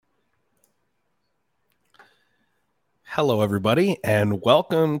Hello, everybody, and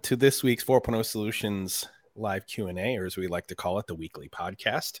welcome to this week's 4.0 Solutions live Q&A, or as we like to call it, the weekly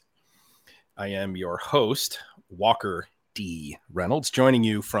podcast. I am your host, Walker D. Reynolds, joining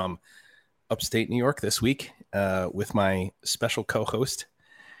you from upstate New York this week with my special co-host,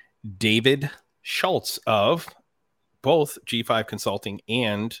 David Schultz of both G5 Consulting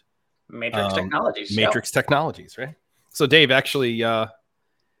and Matrix Technologies. Matrix Technologies, right? So, Dave, actually,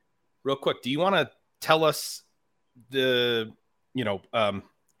 real quick, do you want to tell us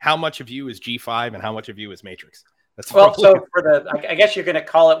how much of you is G5 and how much of you is Matrix? So I guess you're going to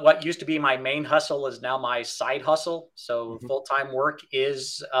call it what used to be my main hustle is now my side hustle. So full-time work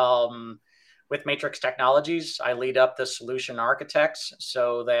is with Matrix Technologies. I lead up the solution architects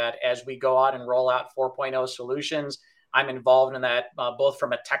so that as we go out and roll out 4.0 solutions, I'm involved in that both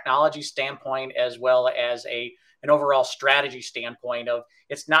from a technology standpoint as well as an overall strategy standpoint of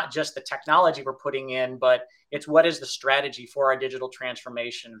it's not just the technology we're putting in, but it's what is the strategy for our digital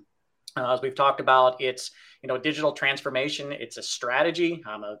transformation. As we've talked about, it's digital transformation. It's a strategy.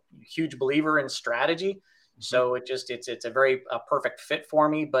 I'm a huge believer in strategy, so it's a very perfect fit for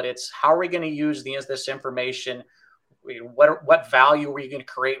me. But it's how are we going to use this information? What value are we going to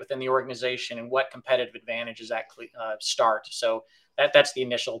create within the organization, and what competitive advantages that start? So that's the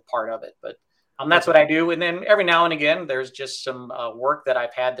initial part of it. But that's what I do. And then every now and again, there's just some work that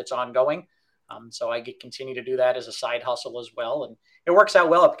I've had that's ongoing. So I continue to do that as a side hustle as well. And it works out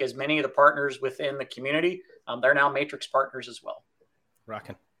well because many of the partners within the community, they're now Matrix partners as well.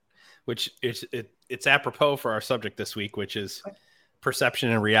 Rocking. Which it's apropos for our subject this week, which is perception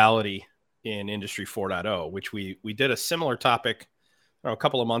and reality in Industry 4.0, which we did a similar topic a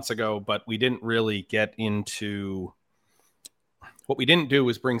couple of months ago, but we didn't really get into. What we didn't do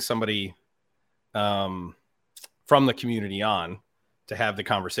was bring somebody from the community on to have the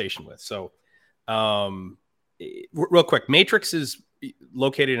conversation with. So real quick, Matrix is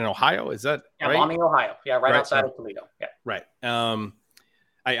located in Ohio. Is that right? Maumee, Ohio. Yeah, right outside of Toledo. Yeah. Right.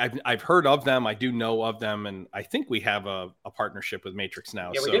 I've heard of them. I do know of them. And I think we have a partnership with Matrix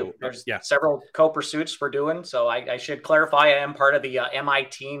now. Yeah, we do. There's several co-pursuits we're doing. So I should clarify, I am part of the MI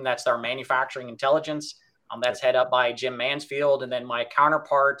team. That's our manufacturing intelligence. That's head up by Jim Mansfield. And then my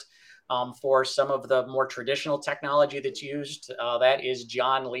counterpart for some of the more traditional technology that's used, that is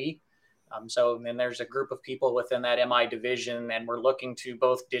John Lee. So then there's a group of people within that MI division, and we're looking to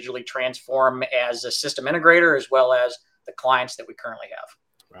both digitally transform as a system integrator as well as the clients that we currently have.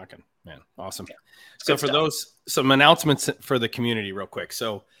 Rocking, man. Awesome. Yeah, so for those, some announcements for the community real quick.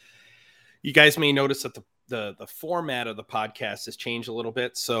 So you guys may notice that the format of the podcast has changed a little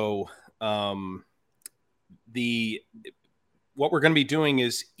bit. So what we're going to be doing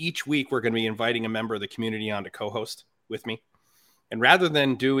is each week we're going to be inviting a member of the community on to co-host with me. And rather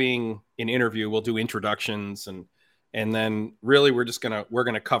than doing an interview, we'll do introductions and then really we're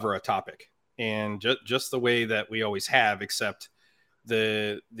going to cover a topic, and just the way that we always have, except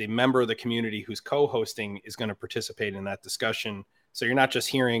the member of the community who's co-hosting is going to participate in that discussion. So you're not just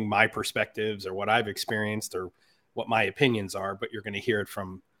hearing my perspectives or what I've experienced or what my opinions are, but you're going to hear it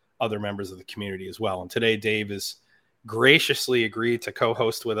from other members of the community as well. And today, Dave has graciously agreed to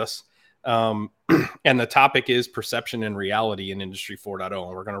co-host with us. And the topic is perception and reality in Industry 4.0.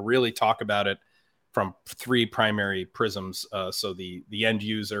 And we're going to really talk about it from three primary prisms. So the end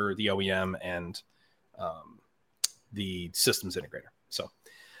user, the OEM, and the systems integrator. So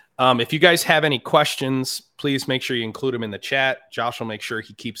if you guys have any questions, please make sure you include them in the chat. Josh will make sure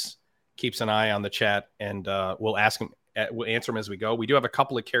he keeps an eye on the chat, and we'll answer them as we go. We do have a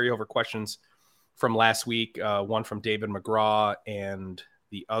couple of carryover questions from last week, one from David McGraw and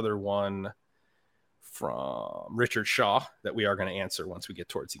the other one from Richard Shaw that we are going to answer once we get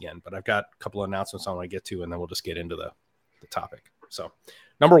towards the end. But I've got a couple of announcements I want to get to, and then we'll just get into the topic. So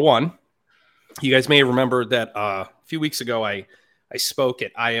number one, you guys may remember that a few weeks ago I spoke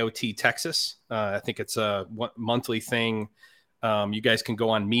at IoT Texas. I think it's a monthly thing. You guys can go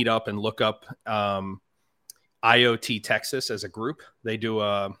on Meetup and look up IoT Texas as a group. They do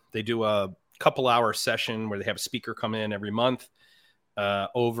a couple hour session where they have a speaker come in every month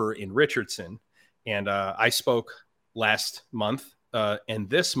over in Richardson. And I spoke last month, and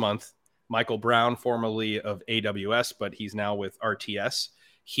this month, Michael Brown, formerly of AWS, but he's now with RTS.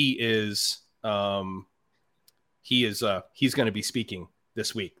 He's going to be speaking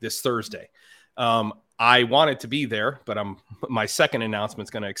this week, this Thursday. I wanted to be there, but my second announcement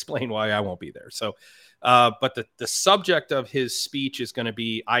is going to explain why I won't be there. So, but the subject of his speech is going to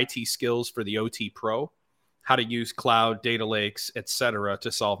be IT skills for the OT Pro, how to use cloud, data lakes, et cetera,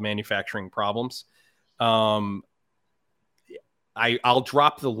 to solve manufacturing problems. I'll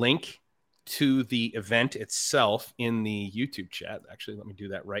drop the link to the event itself in the YouTube chat. Actually, let me do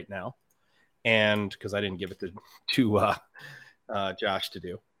that right now. And because I didn't give it to Josh to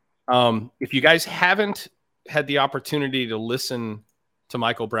do. If you guys haven't had the opportunity to listen to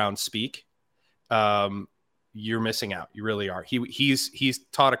Michael Brown speak, you're missing out. You really are. He's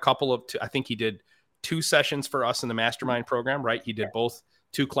taught a couple of, I think he did 2 sessions for us in the mastermind program, right? He did both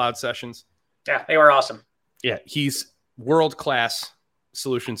 2 cloud sessions. Yeah, they were awesome. Yeah, he's world-class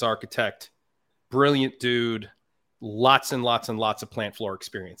solutions architect, brilliant dude, lots and lots and lots of plant floor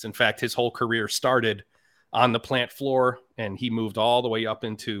experience. In fact, his whole career started on the plant floor, and he moved all the way up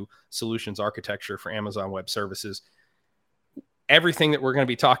into solutions architecture for Amazon Web Services. Everything that we're going to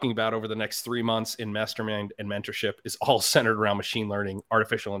be talking about over the next 3 months in Mastermind and Mentorship is all centered around machine learning,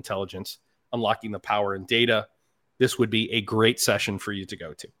 artificial intelligence, unlocking the power in data. This would be a great session for you to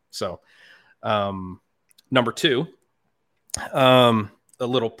go to. So, number 2, a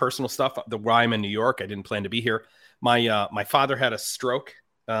little personal stuff. Where I'm in New York, I didn't plan to be here. My father had a stroke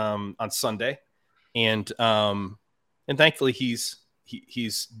on Sunday, and thankfully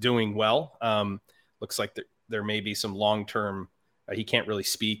he's doing well. Looks like there may be some long-term. He can't really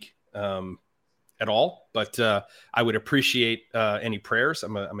speak at all, but I would appreciate any prayers.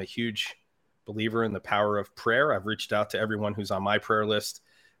 I'm a huge believer in the power of prayer. I've reached out to everyone who's on my prayer list.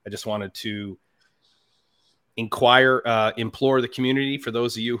 I just wanted to implore the community, for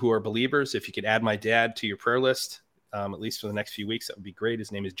those of you who are believers, if you could add my dad to your prayer list, at least for the next few weeks, that would be great.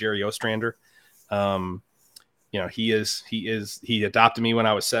 His name is Jerry Ostrander. He adopted me when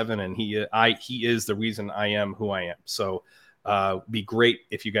I was 7, and he is the reason I am who I am. So, be great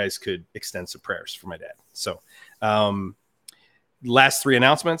if you guys could extend some prayers for my dad. So, last 3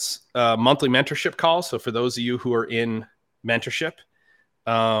 announcements, monthly mentorship calls. So for those of you who are in mentorship,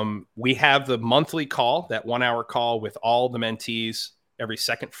 we have the monthly call, that 1-hour call with all the mentees every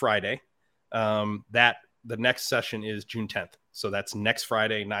second Friday. The next session is June 10th. So that's next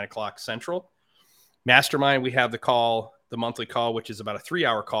Friday, 9:00 Central. Mastermind, we have the monthly call, which is about a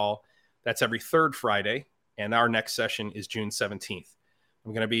 3-hour call. That's every 3rd Friday. And our next session is June 17th.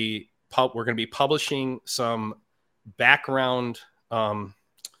 We're going to be publishing some background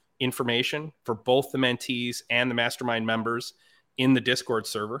information for both the mentees and the mastermind members in the Discord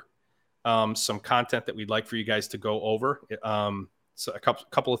server. Some content that we'd like for you guys to go over. So a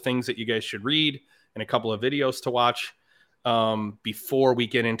couple of things that you guys should read, and a couple of videos to watch before we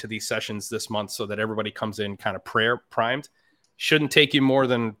get into these sessions this month, so that everybody comes in kind of prayer primed. Shouldn't take you more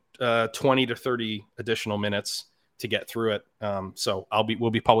than 20 to 30 additional minutes to get through it. So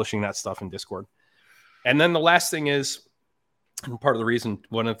we'll be publishing that stuff in Discord. And then the last thing is, and part of the reason,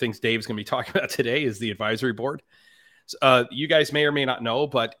 one of the things Dave's going to be talking about today is the advisory board. You guys may or may not know,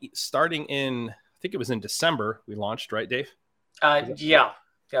 but starting in, I think it was in December, we launched, right, Dave? Yeah,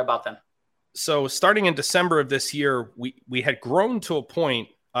 about then. So starting in December of this year, we had grown to a point,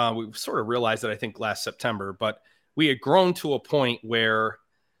 we sort of realized that I think last September, but we had grown to a point where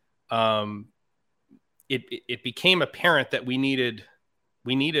it became apparent that we needed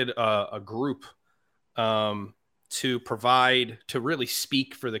a group to really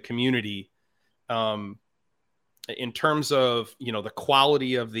speak for the community in terms of, the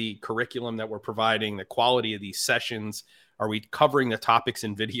quality of the curriculum that we're providing, the quality of these sessions. Are we covering the topics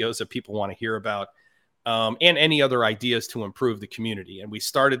and videos that people want to hear about, and any other ideas to improve the community? And we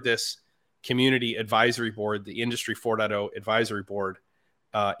started this community advisory board, the Industry 4.0 advisory board,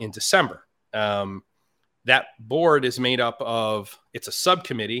 in December. That board is made up of, it's a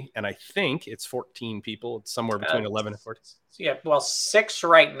subcommittee, and I think it's 14 people. It's somewhere between 11 and 14. Yeah, well, 6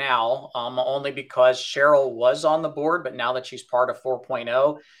 right now, only because Cheryl was on the board, but now that she's part of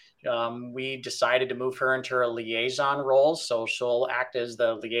 4.0, we decided to move her into a liaison role. So she'll act as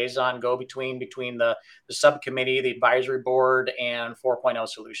the liaison go-between between the subcommittee, the advisory board, and 4.0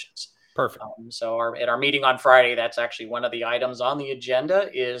 solutions. Perfect. So at our meeting on Friday, that's actually one of the items on the agenda,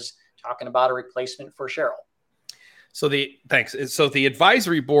 is talking about a replacement for Cheryl. Thanks. So the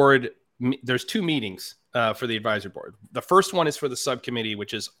advisory board, there's 2 meetings for the advisory board. The first one is for the subcommittee,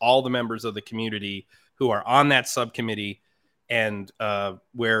 which is all the members of the community who are on that subcommittee, and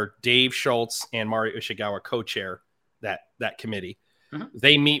where Dave Schultz and Mario Ishikawa co-chair that committee. Mm-hmm.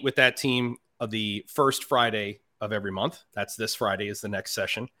 They meet with that team of the first Friday of every month. That's this Friday is the next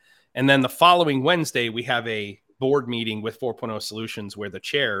session. And then the following Wednesday, we have a board meeting with 4.0 Solutions, where the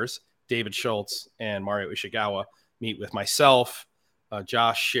chairs, David Schultz and Mario Ishikawa, meet with myself,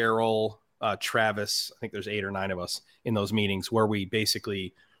 Josh, Cheryl, Travis. I think there's 8 or 9 of us in those meetings, where we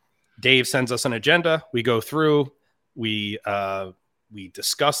basically, Dave sends us an agenda. We go through, we we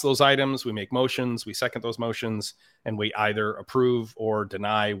discuss those items, we make motions, we second those motions, and we either approve or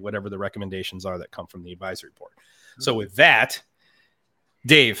deny whatever the recommendations are that come from the advisory board. So with that,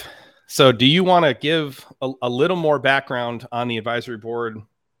 Dave, so do you want to give a little more background on the advisory board,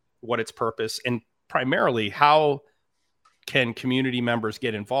 what its purpose, and primarily how can community members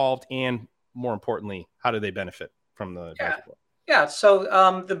get involved, and more importantly, how do they benefit from the advisory board? Yeah,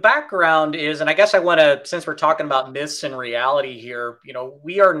 so the background is, and I guess I want to, since we're talking about myths and reality here,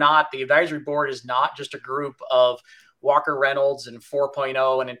 we are not, the advisory board is not just a group of Walker Reynolds and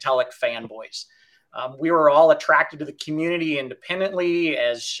 4.0 and Intellic fanboys. We were all attracted to the community independently.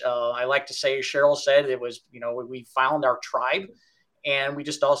 As I like to say, Cheryl said, it was, we found our tribe, and we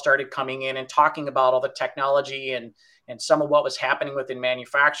just all started coming in and talking about all the technology and some of what was happening within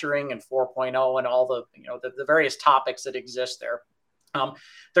manufacturing and 4.0 and all the, the various topics that exist there.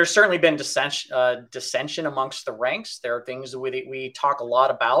 There's certainly been dissension amongst the ranks. There are things that we talk a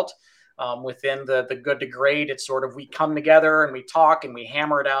lot about within the good to great. It's sort of, we come together and we talk and we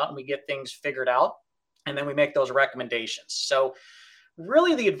hammer it out and we get things figured out, and then we make those recommendations. So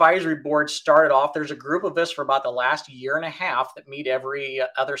really, the advisory board started off, there's a group of us for about the last year and a half that meet every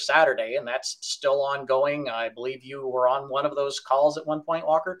other Saturday, and that's still ongoing. I believe you were on one of those calls at one point,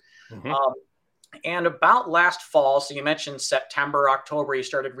 Walker. Mm-hmm. And about last fall, so you mentioned September, October, you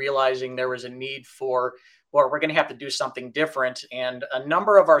started realizing there was a need for, well, we're going to have to do something different. And a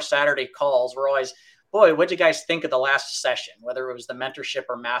number of our Saturday calls were always, boy, what'd you guys think of the last session, whether it was the mentorship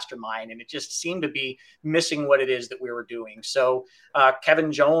or mastermind? And it just seemed to be missing what it is that we were doing. So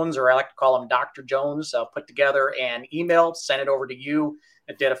Kevin Jones, or I like to call him Dr. Jones, put together an email, sent it over to you.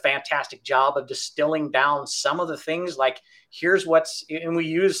 It did a fantastic job of distilling down some of the things, like here's what's, and we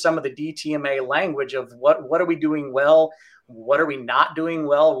use some of the DTMA language of what are we doing well? What are we not doing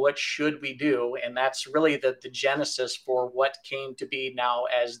well? What should we do? And that's really the genesis for what came to be now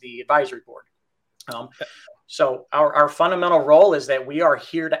as the advisory board. So our fundamental role is that we are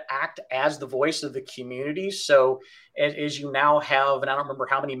here to act as the voice of the community. So as you now have, and I don't remember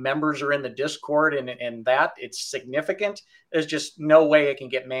how many members are in the Discord, and that it's significant, there's just no way it can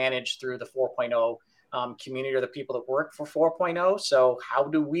get managed through the 4.0 community or the people that work for 4.0. So how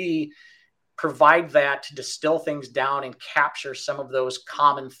do we provide that to distill things down and capture some of those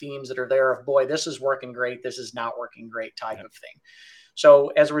common themes that are there of, boy, this is working great, this is not working great type of thing. So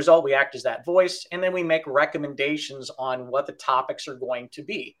as a result, we act as that voice, and then we make recommendations on what the topics are going to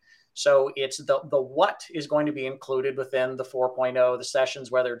be. So it's the what is going to be included within the 4.0, the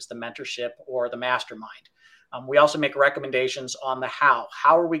sessions, whether it's the mentorship or the mastermind. We also make recommendations on the how.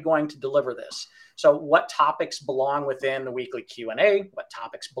 How are we going to deliver this? So what topics belong within the weekly Q&A? What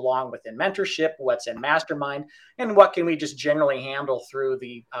topics belong within mentorship? What's in mastermind? And what can we just generally handle through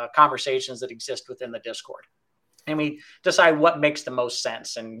the conversations that exist within the Discord? And we decide what makes the most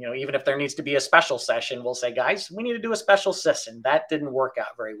sense. And, even if there needs to be a special session, we'll say, guys, we need to do a special session. That didn't work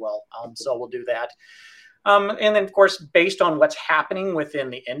out very well. So we'll do that. And then, of course, based on what's happening within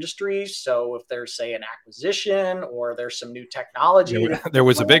the industry. So if there's, say, an acquisition or there's some new technology. There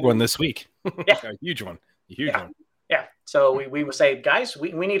was a big one this week. Yeah. A huge one. A huge one. Yeah. So we would say, guys,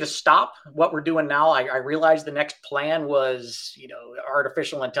 we need to stop what we're doing now. I realized the next plan was,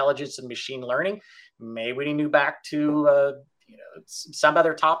 artificial intelligence and machine learning. Maybe we need to move back to, some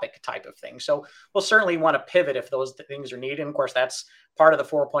other topic type of thing. So we'll certainly want to pivot if those things are needed. And of course, that's part of the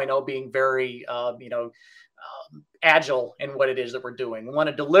 4.0 being very, agile in what it is that we're doing. We want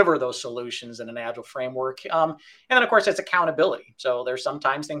to deliver those solutions in an agile framework. And then, of course, it's accountability. So there's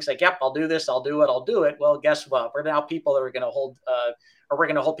sometimes things like, yep, I'll do this, I'll do it. Well, guess what? We're now people that are going to hold, we're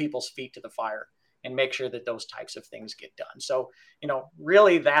going to hold people's feet to the fire and make sure that those types of things get done. So,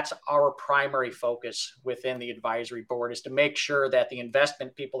 really that's our primary focus within the advisory board, is to make sure that the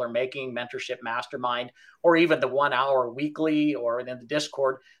investment people are making, mentorship, mastermind, or even the 1 hour weekly or in the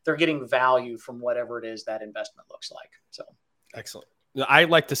Discord, they're getting value from whatever it is that investment looks like. So excellent. I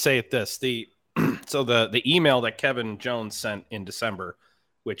like to say it this, the email that Kevin Jones sent in December,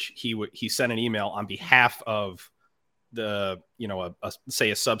 which he sent an email on behalf of the,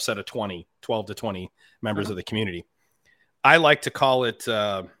 say a subset of 12 to 20 members of the community. I like to call it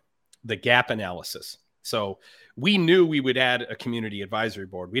the gap analysis. So we knew we would add a community advisory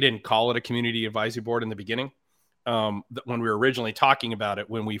board. We didn't call it a community advisory board in the beginning. When we were originally talking about it,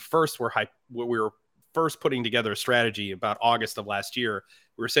 when we were first putting together a strategy about August of last year,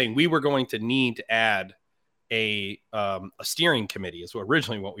 we were saying we were going to need to add a steering committee is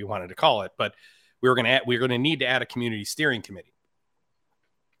originally what we wanted to call it. But we were going to need to add a community steering committee.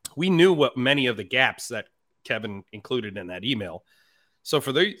 We knew what many of the gaps that Kevin included in that email. So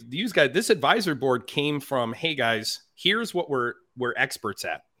for these guys, this advisory board came from, hey guys, here's what we're experts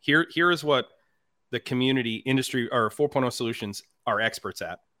at. Here is what the community industry or 4.0 solutions are experts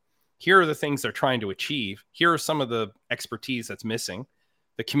at. Here are the things they're trying to achieve. Here are some of the expertise that's missing.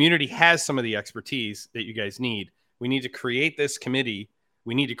 The community has some of the expertise that you guys need. We need to create this committee.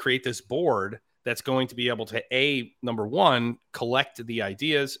 We need to create this board that's going to be able to, A, number one, collect the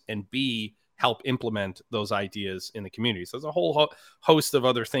ideas, and B, help implement those ideas in the community. So there's a whole host of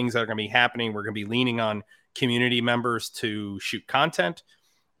other things that are going to be happening. We're going to be leaning on community members to shoot content,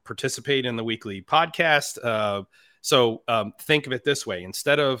 participate in the weekly podcast. So think of it this way.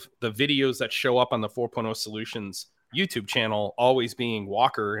 Instead of the videos that show up on the 4.0 Solutions YouTube channel always being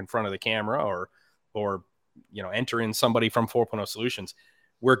Walker in front of the camera or enter in somebody from 4.0 Solutions,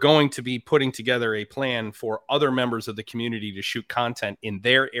 we're going to be putting together a plan for other members of the community to shoot content in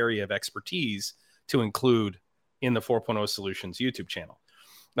their area of expertise to include in the 4.0 Solutions YouTube channel.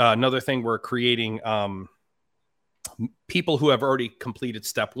 Another thing, we're creating people who have already completed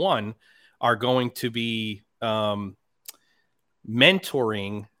step one are going to be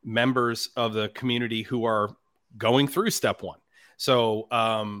mentoring members of the community who are going through step one. So,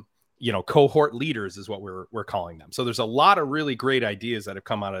 cohort leaders is what we're calling them. So there's a lot of really great ideas that have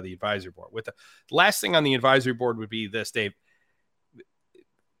come out of the advisory board. With the last thing on the advisory board would be this, Dave.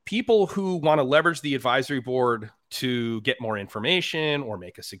 People who want to leverage the advisory board to get more information or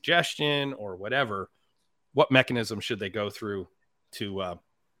make a suggestion or whatever, what mechanism should they go through to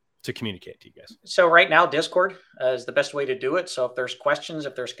communicate to you guys? So right now, Discord is the best way to do it. So if there's questions,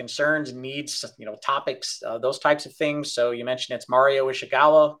 if there's concerns, needs, topics, those types of things. So you mentioned it's Mario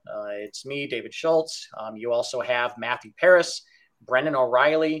Ishikawa. It's me, David Schultz. You also have Matthew Paris, Brendan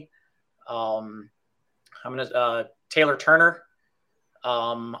O'Reilly. Taylor Turner,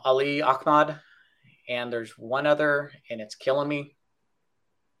 Ali Ahmad, and there's one other, and it's killing me.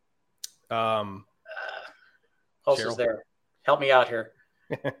 Who else is there? Help me out here.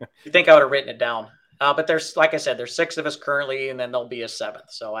 You think I would have written it down. But there's, like I said, there's 6 of us currently, and then there'll be a 7th.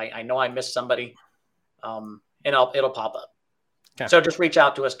 So I know I missed somebody, and it'll pop up. Okay. So just reach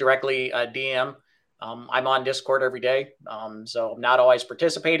out to us directly, DM. I'm on Discord every day. So I'm not always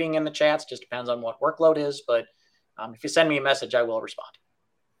participating in the chats, just depends on what workload is. But if you send me a message, I will respond.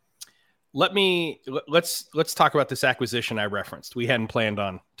 Let's talk about this acquisition I referenced. We hadn't planned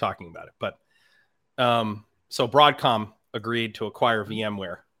on talking about it, but so Broadcom agreed to acquire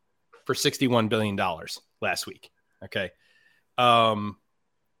VMware for $61 billion last week. Okay.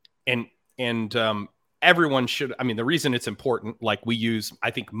 Everyone should, the reason it's important, like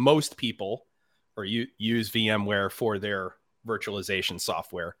I think most people use VMware for their virtualization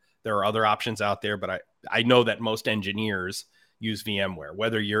software. There are other options out there, but I know that most engineers use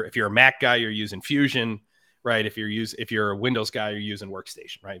VMware, if you're a Mac guy, you're using Fusion, right? If you're a Windows guy, you're using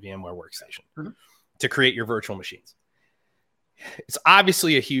Workstation, right? VMware Workstation to create your virtual machines. It's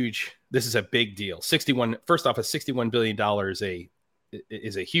obviously this is a big deal. First off, a $61 billion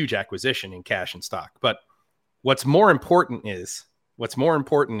is a huge acquisition in cash and stock. But what's more important is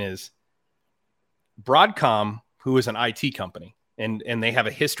Broadcom, who is an IT company, and they have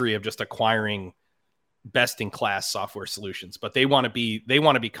a history of just acquiring best-in-class software solutions, but they want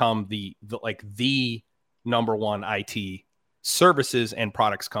to become the number one IT services and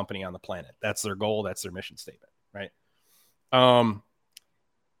products company on the planet. That's their goal. That's their mission statement, right?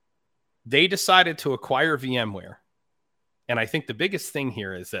 They decided to acquire VMware. And I think the biggest thing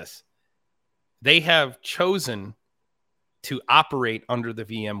here is this. They have chosen to operate under the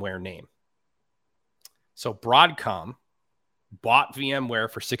VMware name. So Broadcom bought VMware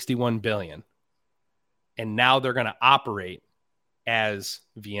for $61 billion. And now they're going to operate as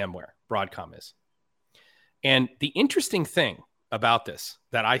VMware. Broadcom is. And the interesting thing about this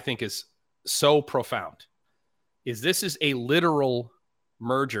that I think is so profound is this is a literal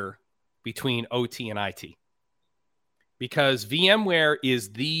merger between OT and IT. Because VMware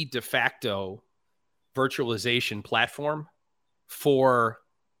is the de facto virtualization platform for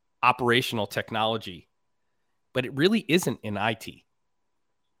operational technology, but it really isn't in IT.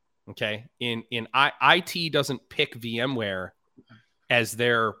 Okay? IT doesn't pick VMware as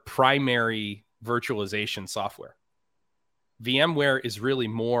their primary virtualization software. VMware is really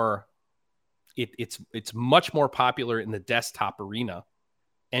more it's much more popular in the desktop arena.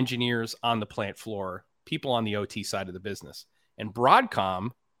 Engineers on the plant floor, people on the OT side of the business. And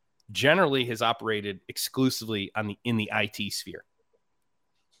Broadcom generally has operated exclusively in the IT sphere.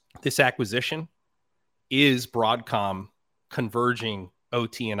 This acquisition is Broadcom converging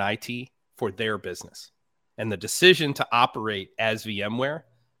OT and IT for their business. And the decision to operate as VMware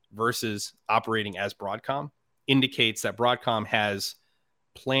versus operating as Broadcom indicates that Broadcom has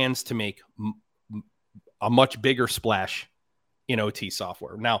plans to make a much bigger splash in OT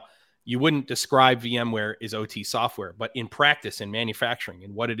software. Now, you wouldn't describe VMware as OT software, but in practice, in manufacturing,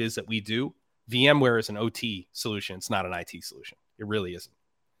 and what it is that we do, VMware is an OT solution. It's not an IT solution. It really isn't.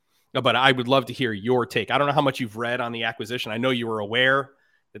 No, but I would love to hear your take. I don't know how much you've read on the acquisition. I know you were aware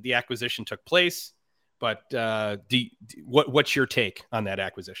that the acquisition took place, but what's your take on that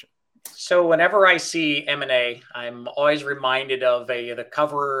acquisition? So whenever I see M&A, I'm always reminded of the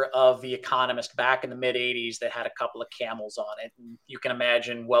cover of The Economist back in the mid 80s that had a couple of camels on it. And you can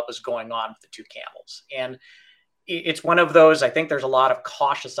imagine what was going on with the two camels. And it's one of those, I think there's a lot of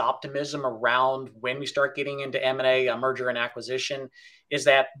cautious optimism around when we start getting into M&A, a merger and acquisition, is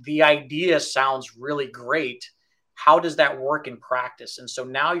that the idea sounds really great. How does that work in practice? And so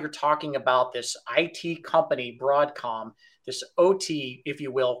now you're talking about this IT company, Broadcom, this OT, if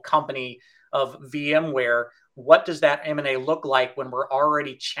you will, company of VMware. What does that M&A look like when we're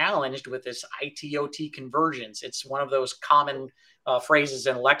already challenged with this IT-OT convergence? It's one of those common phrases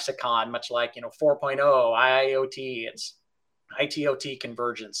in lexicon, much like 4.0, IIoT. It's IT-OT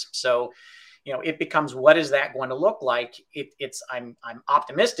convergence. So it becomes, what is that going to look like? I'm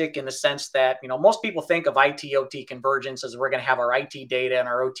optimistic in the sense that, most people think of IT-OT convergence as we're going to have our IT data and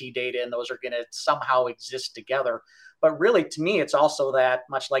our OT data, and those are going to somehow exist together. But really, to me, it's also that,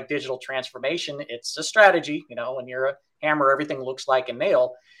 much like digital transformation, it's a strategy. When you're a hammer, everything looks like a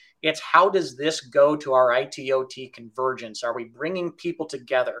nail. It's how does this go to our IT-OT convergence? Are we bringing people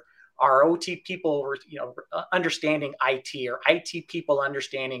together? Are OT people, understanding IT, or IT people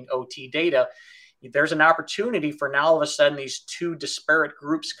understanding OT data? There's an opportunity for now all of a sudden these two disparate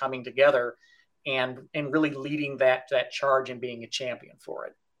groups coming together and really leading that charge and being a champion for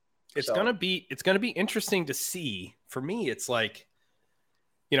it. It's gonna be interesting to see. For me, it's like,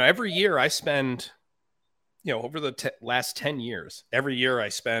 every year I spend, over the last 10 years, every year I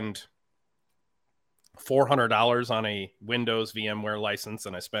spend $400 on a Windows VMware license,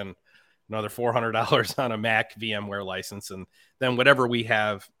 and I spend another $400 on a Mac VMware license, and then whatever we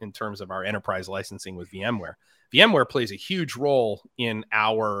have in terms of our enterprise licensing with VMware. VMware plays a huge role in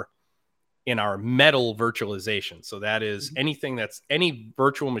our Metal virtualization. So that is anything that's any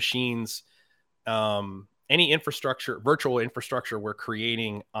virtual machines, any infrastructure, virtual infrastructure we're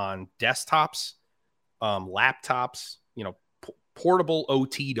creating on desktops, laptops, portable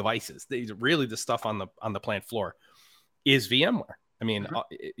OT devices. These are really the stuff on the plant floor is VMware. I mean,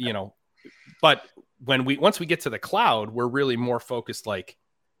 but once we get to the cloud, we're really more focused, like,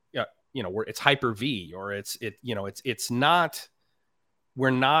 where it's Hyper-V, or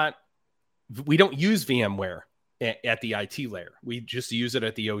we don't use VMware at the IT layer. We just use it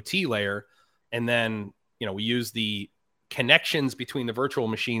at the OT layer. And then, we use the connections between the virtual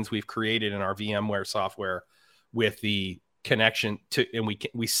machines we've created in our VMware software with the connection to, and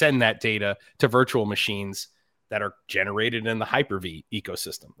we send that data to virtual machines that are generated in the Hyper-V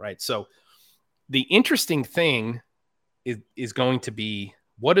ecosystem, right? So the interesting thing is going to be,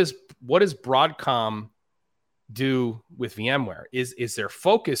 what does Broadcom do with VMware? Is their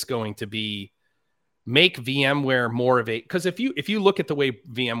focus going to be make VMware more of a, because if you look at the way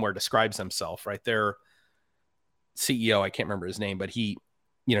VMware describes themselves, right, their CEO, I can't remember his name, but he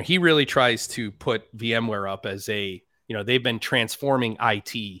really tries to put VMware up as a, they've been transforming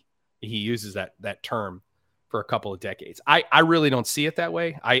IT. He uses that term for a couple of decades. I really don't see it that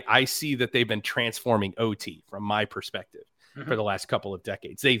way. I see that they've been transforming OT from my perspective for the last couple of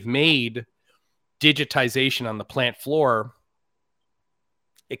decades. They've made digitization on the plant floor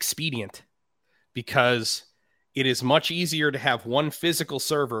expedient, because it is much easier to have one physical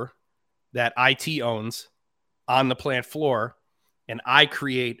server that IT owns on the plant floor, and I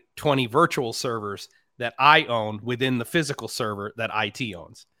create 20 virtual servers that I own within the physical server that IT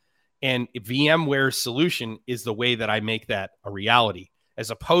owns. And VMware's solution is the way that I make that a reality,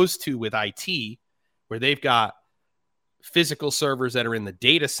 as opposed to with IT, where they've got physical servers that are in the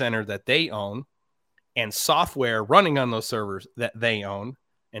data center that they own, and software running on those servers that they own,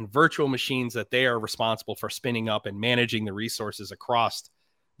 and virtual machines that they are responsible for spinning up and managing the resources across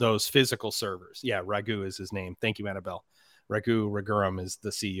those physical servers. Yeah, Raghu is his name. Thank you, Annabelle. Raghu Raghuram is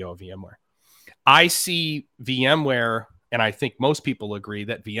the CEO of VMware. I see VMware, and I think most people agree,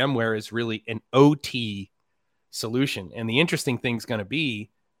 that VMware is really an OT solution. And the interesting thing is going to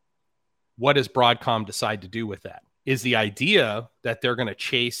be, what does Broadcom decide to do with that? Is the idea that they're going to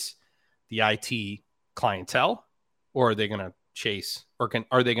chase the IT clientele, or are they going to chase, or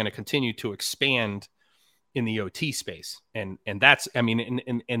are they going to continue to expand in the OT space? And that's, I mean,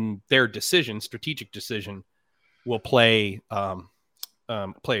 in their strategic decision will play a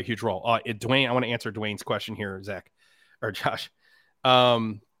huge role. Dwayne, I want to answer Dwayne's question here, Zach or Josh.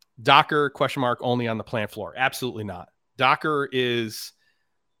 Docker ? Only on the plant floor? Absolutely not. Docker is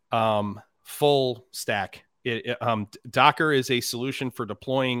full stack. Docker is a solution for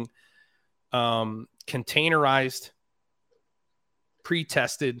deploying containerized,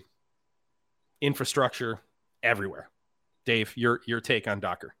 pre-tested infrastructure everywhere. Dave, your take on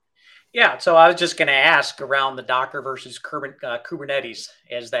Docker? Yeah, so I was just going to ask around the Docker versus Kubernetes,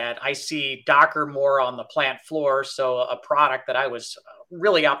 is that I see Docker more on the plant floor. So a product that I was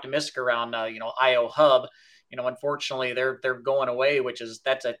really optimistic around, IO Hub, unfortunately they're going away,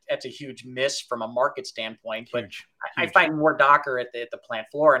 that's a huge miss from a market standpoint. But huge. I find more Docker at the plant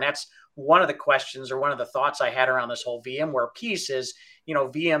floor, and that's one of the questions or one of the thoughts I had around this whole VMware piece is,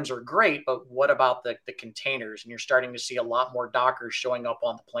 VMs are great, but what about the containers? And you're starting to see a lot more Docker showing up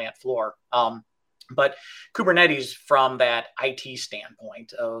on the plant floor. But Kubernetes from that IT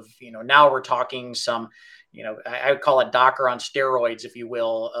standpoint of, now we're talking some, I would call it Docker on steroids, if you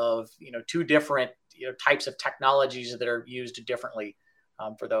will, of, two different types of technologies that are used differently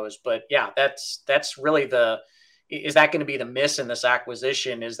for those. But yeah, that's really is that going to be the miss in this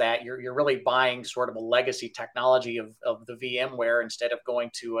acquisition, is that you're really buying sort of a legacy technology of the VMware instead of going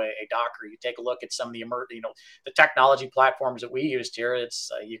to a Docker. You take a look at some of the the technology platforms that we used here.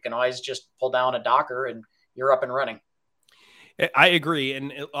 It's you can always just pull down a Docker and you're up and running. I agree.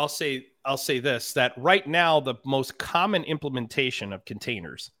 And I'll say this, that right now, the most common implementation of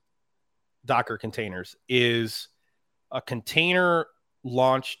containers, Docker containers, is a container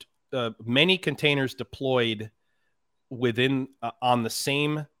launched, many containers deployed within on the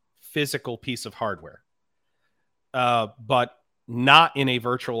same physical piece of hardware, but not in a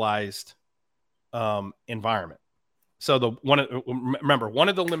virtualized environment. So remember, one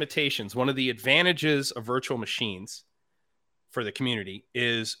of the limitations, one of the advantages of virtual machines for the community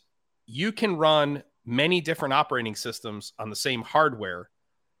is you can run many different operating systems on the same hardware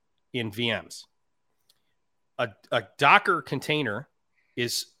in VMs. A Docker container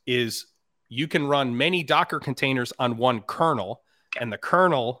is you can run many Docker containers on one kernel, and the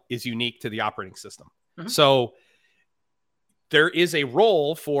kernel is unique to the operating system. Mm-hmm. So there is a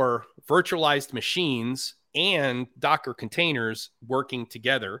role for virtualized machines and Docker containers working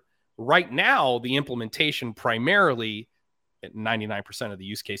together. Right now, the implementation primarily, at 99% of the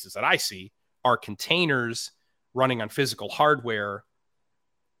use cases that I see, are containers running on physical hardware.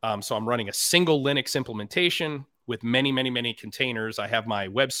 So I'm running a single Linux implementation with many, many, many containers. I have my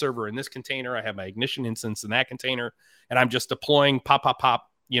web server in this container. I have my Ignition instance in that container. And I'm just deploying pop,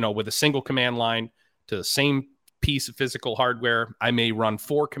 with a single command line to the same piece of physical hardware. I may run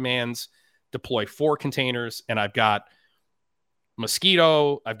 4 commands, deploy 4 containers, and I've got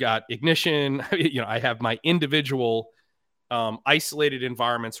Mosquito, I've got Ignition, I have my individual isolated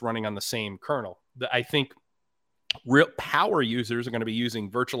environments running on the same kernel. I think real power users are going to be using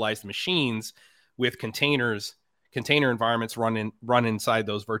virtualized machines with container environments run inside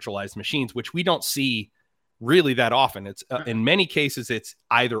those virtualized machines, which we don't see really that often. It's in many cases it's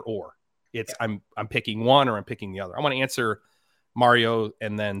either or. It's I'm picking one or I'm picking the other. I want to answer Mario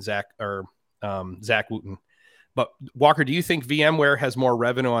and then Zach Wooten. But Walker, do you think VMware has more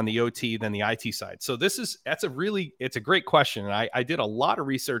revenue on the OT than the IT side? So it's a great question. And I did a lot of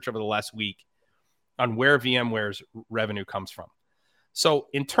research over the last week on where VMware's revenue comes from. So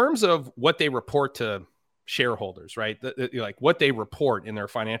in terms of what they report to shareholders, right? Like what they report in their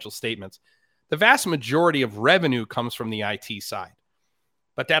financial statements, the vast majority of revenue comes from the IT side.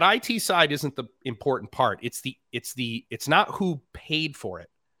 But that IT side isn't the important part. It's not who paid for it.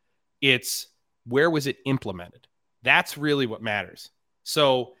 It's where was it implemented? That's really what matters.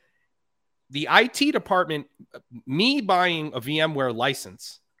 So the IT department, me buying a VMware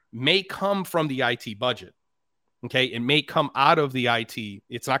license may come from the IT budget. Okay. It may come out of the IT.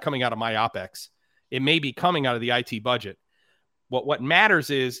 It's not coming out of my OpEx. It may be coming out of the IT budget. What matters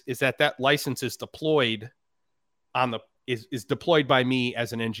is that license is deployed is deployed by me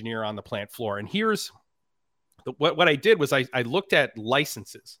as an engineer on the plant floor. And here's what I did was I looked at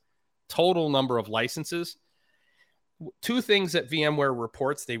licenses, total number of licenses. 2 things that VMware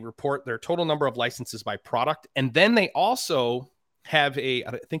reports. They report their total number of licenses by product. And then they also have I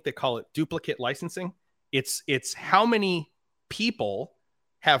think they call it duplicate licensing. It's how many people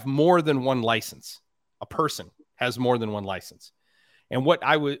have more than one license. A person has more than one license. And what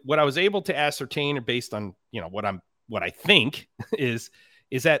I was able to ascertain based on, what I think is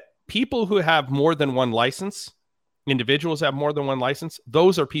that people who have more than one license, individuals have more than one license,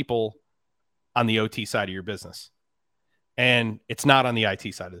 those are people on the OT side of your business. And it's not on the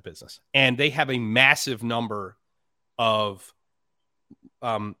IT side of the business. And they have a massive number of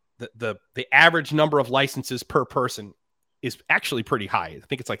the average number of licenses per person is actually pretty high. I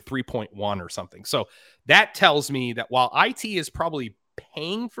think it's like 3.1 or something. So that tells me that while IT is probably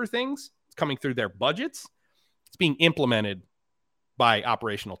paying for things, it's coming through their budgets, it's being implemented by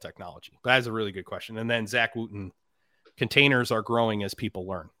operational technology. But that's a really good question. And then Zach Wooten, containers are growing as people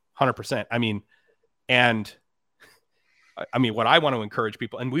learn. 100%. I mean, what I want to encourage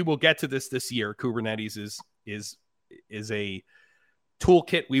people, and we will get to this year, Kubernetes is a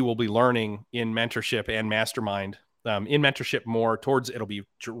toolkit we will be learning in mentorship and mastermind. In mentorship more it'll be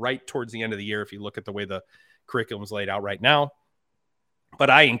right towards the end of the year if you look at the way the curriculum is laid out right now. But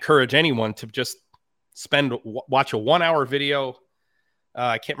I encourage anyone to just watch a 1 hour video.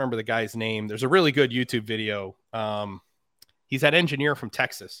 I can't remember the guy's name. There's a really good YouTube video. He's that engineer from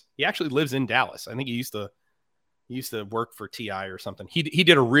Texas. He actually lives in Dallas. I think he used to work for TI or something. He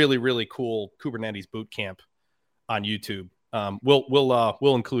did a really, really cool Kubernetes boot camp on YouTube.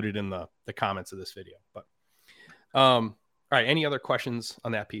 We'll include it in the comments of this video. But all right, any other questions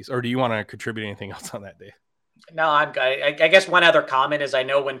on that piece, or do you want to contribute anything else on that, Dave? No, I guess one other comment is I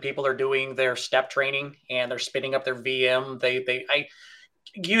know when people are doing their step training and they're spinning up their VM, I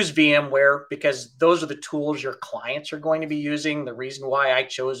use VMware because those are the tools your clients are going to be using. The reason why I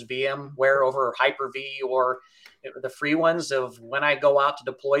chose VMware over Hyper-V or the free ones of when I go out to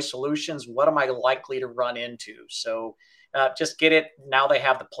deploy solutions, what am I likely to run into? So just get it. Now they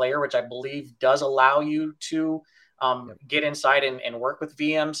have the player, which I believe does allow you to get inside and work with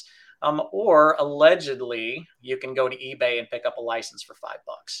VMs. Or allegedly, you can go to eBay and pick up a license for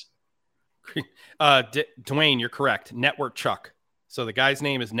 $5. Dwayne, you're correct. Network Chuck. So the guy's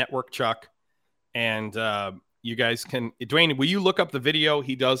name is Network Chuck. And you guys can, Dwayne, will you look up the video?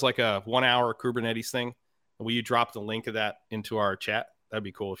 He does like a 1 hour Kubernetes thing. Will you drop the link of that into our chat? That'd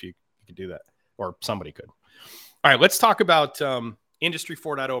be cool if you could do that, or somebody could. All right, let's talk about Industry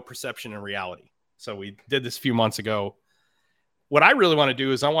 4.0 perception and reality. So we did this a few months ago. What I really want to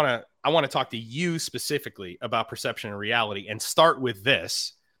do is I want to talk to you specifically about perception and reality and start with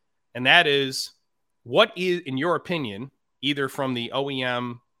this. And that is, what is, in your opinion, either from the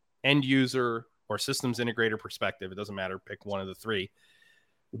OEM, end user, or systems integrator perspective, it doesn't matter, pick one of the three.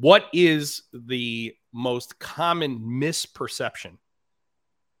 What is the most common misperception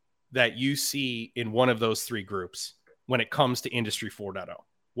that you see in one of those three groups when it comes to Industry 4.0?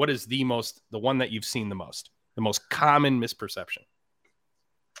 What is the one that you've seen the most common misperception?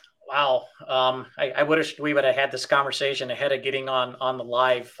 Wow. I wish we would have had this conversation ahead of getting on the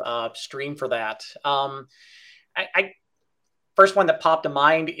live stream for that. First one that popped to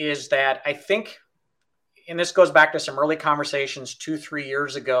mind is that I think, and this goes back to some early conversations 2-3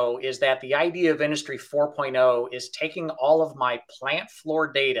 years ago, is that the idea of Industry 4.0 is taking all of my plant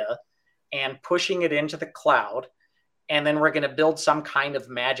floor data and pushing it into the cloud. And then we're going to build some kind of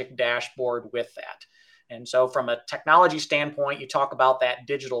magic dashboard with that. And so from a technology standpoint, you talk about that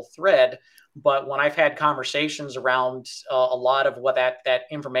digital thread. But when I've had conversations around a lot of what that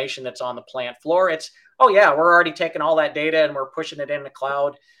information that's on the plant floor, it's, oh, yeah, we're already taking all that data and we're pushing it in the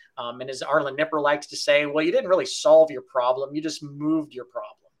cloud. And as Arlen Nipper likes to say, well, you didn't really solve your problem. You just moved your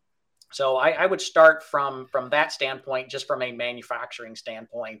problem. So I would start from that standpoint, just from a manufacturing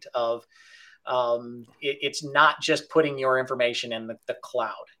standpoint of it's not just putting your information in the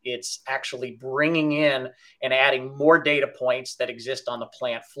cloud. It's actually bringing in and adding more data points that exist on the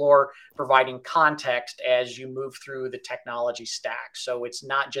plant floor, providing context as you move through the technology stack. So it's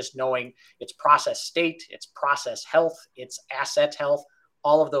not just knowing its process state, its process health, its asset health,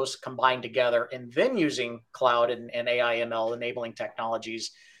 all of those combined together, and then using cloud and AI ML enabling technologies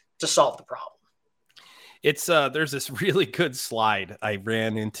to solve the problem. It's there's this really good slide I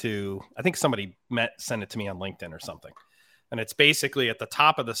ran into. I think somebody sent it to me on LinkedIn or something, and it's basically at the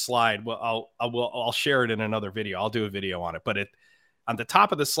top of the slide. Well, I'll share it in another video. I'll do a video on it. But on the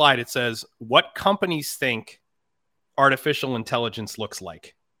top of the slide, it says what companies think artificial intelligence looks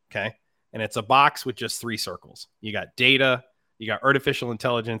like. Okay, and it's a box with just 3 circles. You got data, you got artificial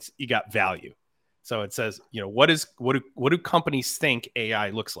intelligence, you got value. So it says, what do companies think AI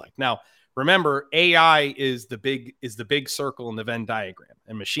looks like? Now, remember, AI is the big circle in the Venn diagram,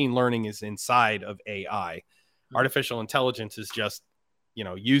 and machine learning is inside of AI. Artificial intelligence is just,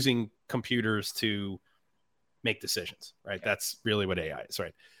 using computers to make decisions, right? Okay. That's really what AI is,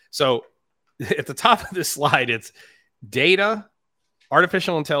 right? So at the top of this slide, it's data,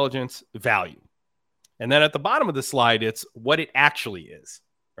 artificial intelligence, value. And then at the bottom of the slide, it's what it actually is,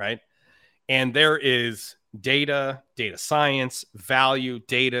 right? And there is data science, value,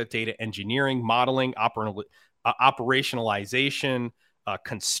 data engineering, modeling, operationalization,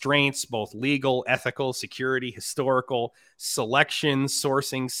 constraints, both legal, ethical, security, historical, selection,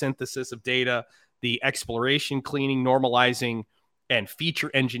 sourcing, synthesis of data, the exploration, cleaning, normalizing, and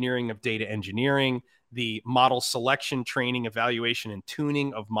feature engineering of data engineering, the model selection, training, evaluation, and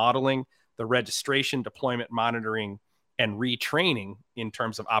tuning of modeling, the registration, deployment, monitoring, and retraining in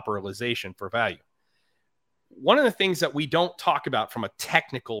terms of operationalization for value. One of the things that we don't talk about from a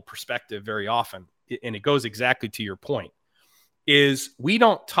technical perspective very often, and it goes exactly to your point, is we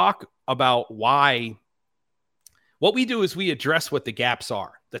don't talk about why. What we do is we address what the gaps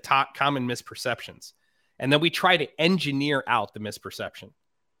are, the top common misperceptions, and then we try to engineer out the misperception.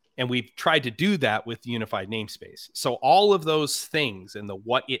 And we've tried to do that with unified namespace. So all of those things and the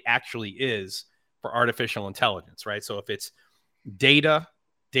what it actually is for artificial intelligence, right? So if it's data,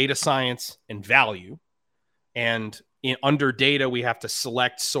 data science, and value, and under data, we have to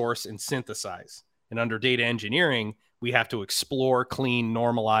select, source, and synthesize. And under data engineering, we have to explore, clean,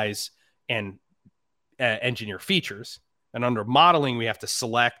 normalize, and engineer features. And under modeling, we have to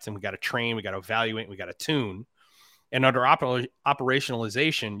select, and we got to train, we got to evaluate, we got to tune. And under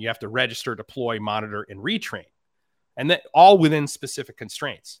operationalization, you have to register, deploy, monitor, and retrain. And that all within specific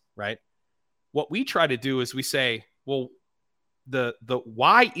constraints, right? What we try to do is we say, well, the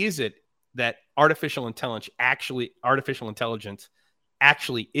why is it that artificial intelligence actually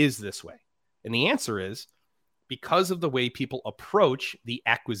is this way? And the answer is because of the way people approach the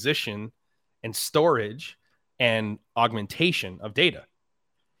acquisition and storage and augmentation of data.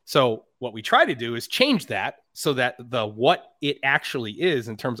 So what we try to do is change that so that the what it actually is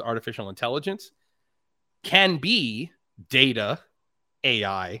in terms of artificial intelligence can be data,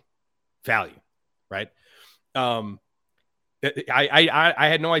 AI, value, right? I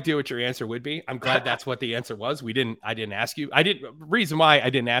had no idea what your answer would be. I'm glad that's what the answer was. I didn't ask you. Reason why I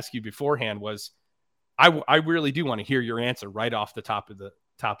didn't ask you beforehand was I really do want to hear your answer right off the top of the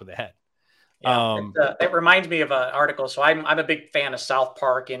head. Yeah, it reminds me of an article. So I'm a big fan of South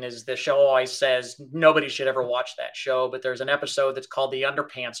Park, and as the show always says, nobody should ever watch that show. But there's an episode that's called the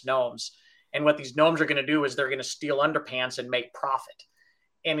Underpants Gnomes. And what these gnomes are going to do is they're going to steal underpants and make profit.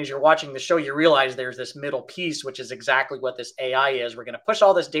 And as you're watching the show, you realize there's this middle piece, which is exactly what this AI is. We're going to push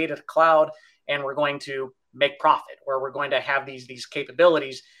all this data to cloud, and we're going to make profit, or we're going to have these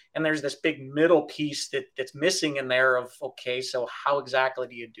capabilities. And there's this big middle piece that's missing in there of, okay, so how exactly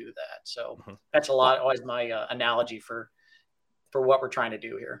do you do that? So that's always my analogy for what we're trying to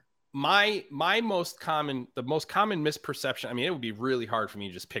do here. The most common misperception, I mean, it would be really hard for me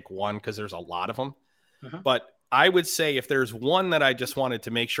to just pick one because there's a lot of them, but I would say if there's one that I just wanted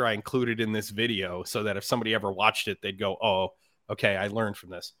to make sure I included in this video so that if somebody ever watched it, they'd go, oh, okay, I learned from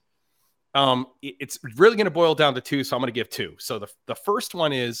this. It's really going to boil down to two, so I'm going to give two. So the first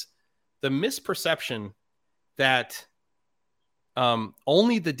one is the misperception that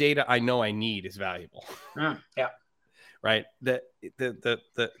only the data I know I need is valuable. Yeah. Right.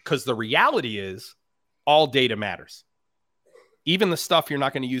 Because the reality is all data matters. Even the stuff you're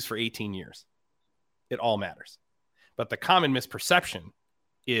not going to use for 18 years. It all matters. But the common misperception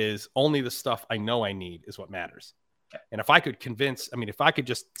is only the stuff I know I need is what matters. And if I could if I could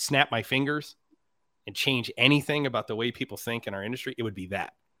just snap my fingers and change anything about the way people think in our industry, it would be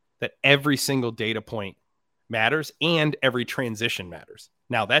that every single data point matters and every transition matters.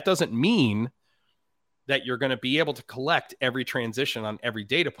 Now, that doesn't mean that you're going to be able to collect every transition on every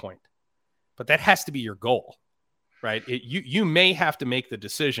data point, but that has to be your goal, right? You may have to make the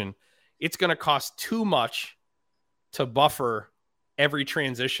decision. It's going to cost too much to buffer every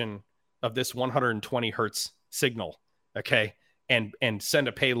transition of this 120 hertz signal, okay, and send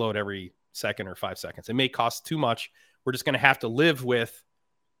a payload every second or 5 seconds. It may cost too much. We're just going to have to live with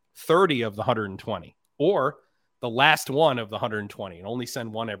 30 of the 120 or the last one of the 120 and only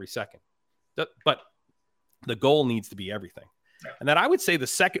send one every second. But the goal needs to be everything. Yeah. And then I would say the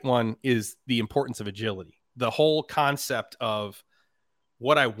second one is the importance of agility. The whole concept of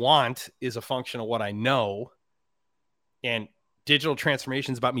what I want is a function of what I know, and digital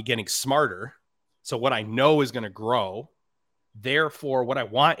transformation is about me getting smarter. So what I know is going to grow. Therefore, what I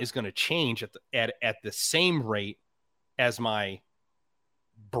want is going to change at the same rate as my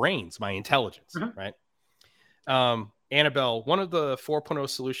brains, my intelligence, right? Annabelle, one of the 4.0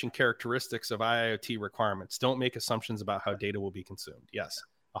 solution characteristics of IoT requirements, don't make assumptions about how data will be consumed. Yes,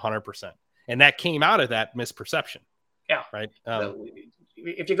 100%. And that came out of that misperception. Yeah. Right.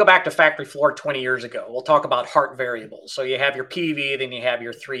 If you go back to factory floor 20 years ago, we'll talk about heart variables. So you have your PV, then you have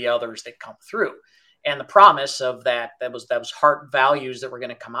your three others that come through. And the promise of that was heart values that were going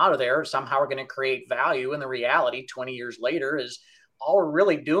to come out of there. Somehow we're going to create value. And the reality 20 years later is all we're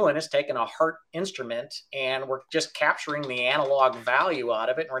really doing is taking a heart instrument and we're just capturing the analog value out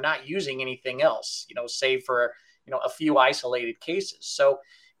of it. And we're not using anything else, save for, a few isolated cases. So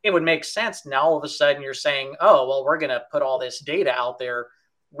it would make sense. Now, all of a sudden you're saying, oh, well, we're going to put all this data out there.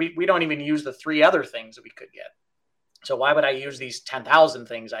 We don't even use the 3 other things that we could get. So why would I use these 10,000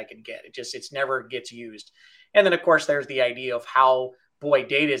 things I could get? It's never gets used. And then of course, there's the idea of how, boy,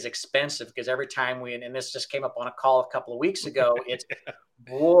 data is expensive, because every time and this just came up on a call a couple of weeks ago, it's,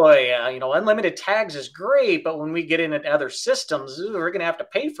 boy, unlimited tags is great, but when we get into other systems, we're going to have to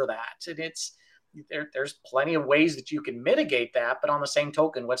pay for that. And there's plenty of ways that you can mitigate that, but on the same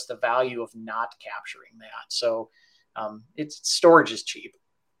token, what's the value of not capturing that? So storage is cheap.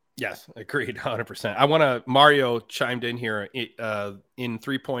 Yes, agreed, 100%. Mario chimed in here. In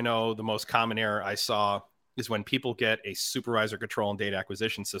 3.0, the most common error I saw is when people get a supervisor control and data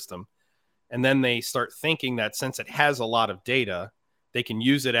acquisition system, and then they start thinking that since it has a lot of data, they can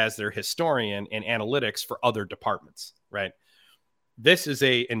use it as their historian and analytics for other departments, right? This is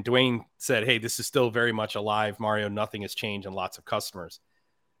and Dwayne said, hey, this is still very much alive, Mario. Nothing has changed in lots of customers.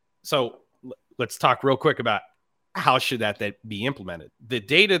 So let's talk real quick about how should that be implemented. The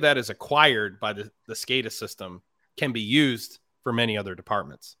data that is acquired by the SCADA system can be used for many other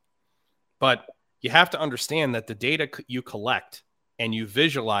departments. But you have to understand that the data you collect and you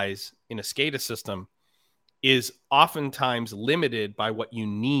visualize in a SCADA system is oftentimes limited by what you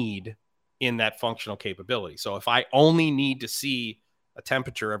need in that functional capability. So if I only need to see a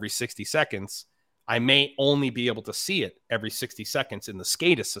temperature every 60 seconds, I may only be able to see it every 60 seconds in the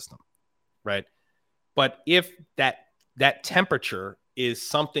SCADA system, right? But if that temperature is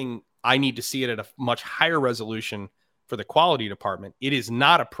something I need to see it at a much higher resolution for the quality department, it is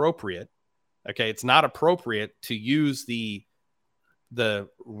not appropriate. Okay, it's not appropriate to use the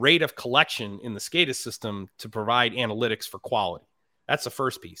rate of collection in the SCADA system to provide analytics for quality. That's the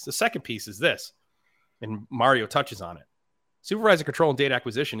first piece. The second piece is this, and Mario touches on it. Supervisor control and data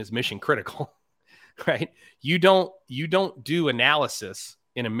acquisition is mission critical, right? You don't do analysis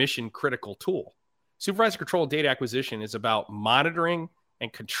in a mission critical tool. Supervisor control and data acquisition is about monitoring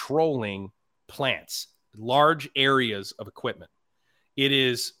and controlling plants, large areas of equipment.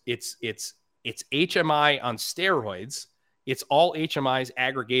 It's HMI on steroids. It's all HMIs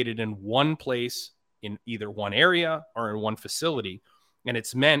aggregated in one place in either one area or in one facility. And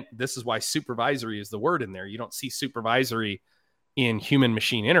it's meant, this is why supervisory is the word in there. You don't see supervisory in human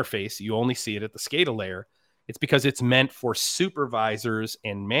machine interface. You only see it at the SCADA layer. It's because it's meant for supervisors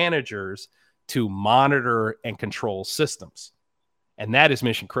and managers to monitor and control systems. And that is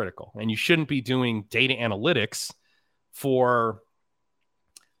mission critical. And you shouldn't be doing data analytics for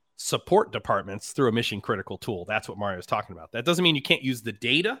support departments through a mission critical tool. That's what Mario is talking about. That doesn't mean you can't use the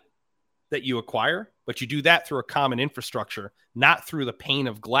data that you acquire, but you do that through a common infrastructure, not through the pane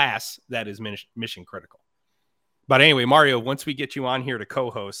of glass that is mission critical. But anyway, Mario, once we get you on here to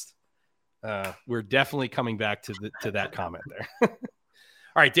co-host, we're definitely coming back to that comment there.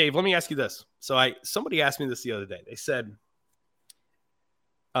 All right, Dave, let me ask you this. So somebody asked me this the other day. They said,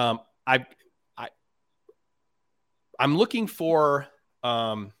 I'm looking for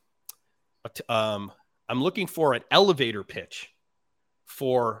I'm looking for an elevator pitch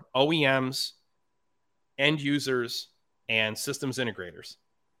for OEMs, end users, and systems integrators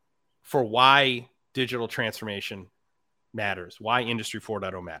for why digital transformation matters, why Industry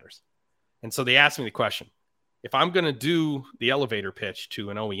 4.0 matters. And so they asked me the question, if I'm going to do the elevator pitch to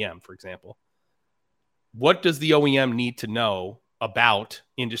an OEM, for example, what does the OEM need to know about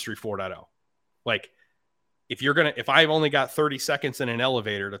Industry 4.0? Like, if I've only got 30 seconds in an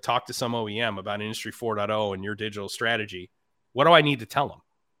elevator to talk to some OEM about Industry 4.0 and your digital strategy, what do I need to tell them?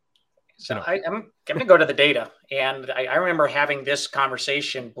 So I'm going to go to the data. And I remember having this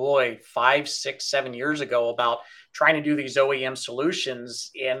conversation, 5, 6, 7 years ago about trying to do these OEM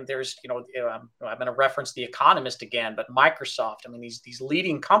solutions. And there's, I'm going to reference The Economist again, but Microsoft, these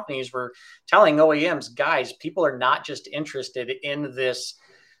leading companies were telling OEMs, guys, people are not just interested in this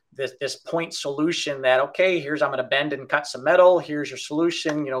point solution that, okay, I'm going to bend and cut some metal. Here's your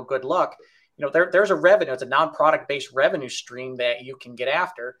solution, good luck. There's a revenue. It's a non-product based revenue stream that you can get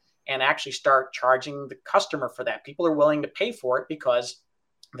after and actually start charging the customer for that. People are willing to pay for it because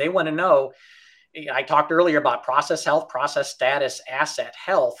they want to know. I talked earlier about process health, process status, asset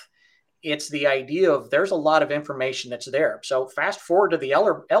health. It's the idea of there's a lot of information that's there. So fast forward to the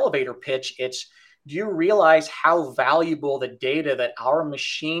elevator pitch. Do you realize how valuable the data that our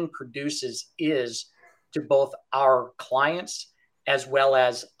machine produces is to both our clients as well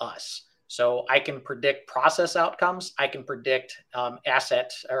as us? So I can predict process outcomes. I can predict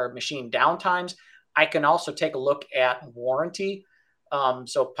asset or machine downtimes. I can also take a look at warranty.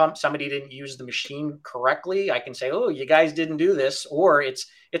 So somebody didn't use the machine correctly, I can say, oh, you guys didn't do this. Or it's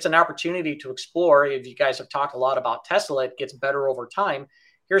an opportunity to explore. If you guys have talked a lot about Tesla, it gets better over time.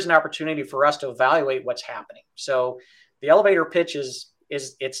 here's an opportunity for us to evaluate what's happening. So the elevator pitch is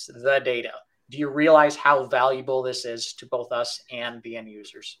it's the data. Do you realize how valuable this is to both us and the end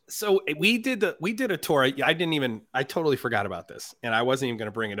users? So we did a tour. I totally forgot about this, and I wasn't even going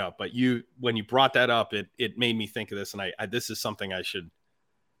to bring it up. But when you brought that up, it made me think of this, and this is something I should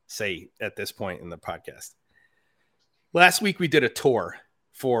say at this point in the podcast. Last week we did a tour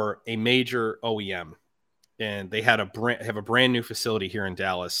for a major OEM, and they have a brand new facility here in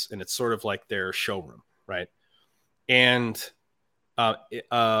Dallas, and it's sort of like their showroom, right? And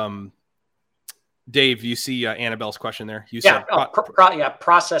Dave, you see Annabelle's question there? Said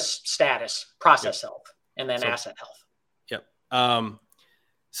process status, process health, and then asset health. Yep.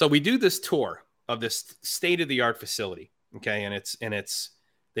 So we do this tour of this state-of-the-art facility, okay? And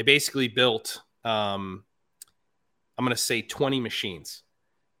they basically built, I'm going to say 20 machines.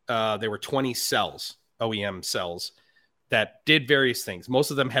 There were 20 cells, OEM cells, that did various things.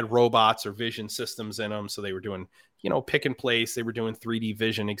 Most of them had robots or vision systems in them, so they were doing pick and place. They were doing 3D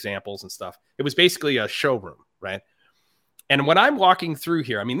vision examples and stuff. It was basically a showroom, right? And when I'm walking through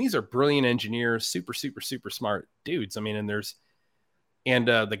here, I mean, these are brilliant engineers, super, super, super smart dudes. I mean, and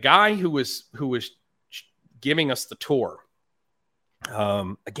the guy who was giving us the tour,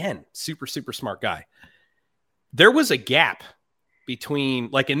 again, super, super smart guy. There was a gap between,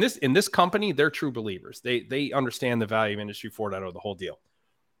 like in this company, they're true believers. They understand the value of Industry 4.0, the whole deal.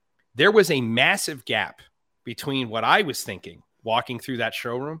 There was a massive gap between what I was thinking walking through that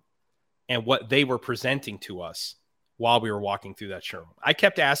showroom and what they were presenting to us while we were walking through that showroom. I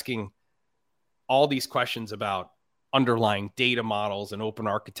kept asking all these questions about underlying data models and open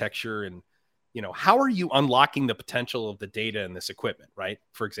architecture and, how are you unlocking the potential of the data in this equipment, right?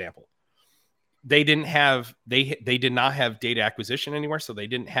 For example, they did not have data acquisition anywhere, so they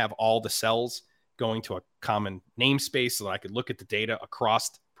didn't have all the cells going to a common namespace so that I could look at the data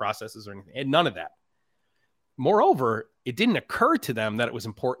across processes or anything, and none of that. Moreover, it didn't occur to them that it was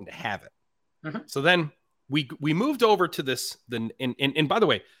important to have it. Mm-hmm. So then we moved over to this. And by the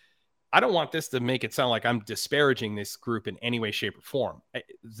way, I don't want this to make it sound like I'm disparaging this group in any way, shape, or form.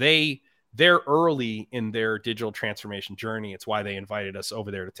 They're early in their digital transformation journey. It's why they invited us over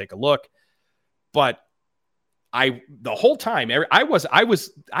there to take a look. But the whole time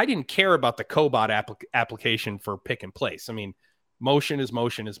I didn't care about the cobot application for pick and place. I mean, motion is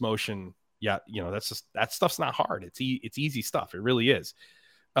motion is motion. Yeah, that stuff's not hard. It's easy stuff. It really is.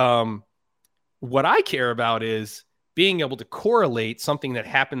 What I care about is being able to correlate something that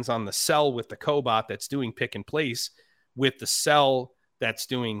happens on the cell with the cobot that's doing pick and place with the cell that's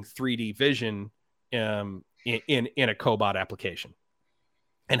doing 3D vision in a cobot application,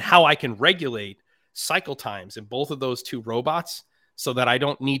 and how I can regulate cycle times in both of those two robots so that I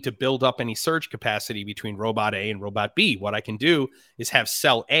don't need to build up any surge capacity between robot A and robot B. What I can do is have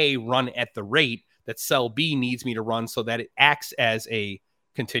cell A run at the rate that cell B needs me to run so that it acts as a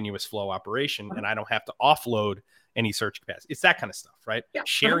continuous flow operation and I don't have to offload any surge capacity. It's that kind of stuff, right? Yeah.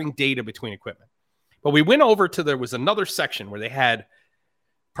 Sharing data between equipment. But we went over there was another section where they had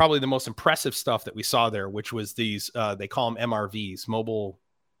probably the most impressive stuff that we saw there, which was these, they call them MRVs, mobile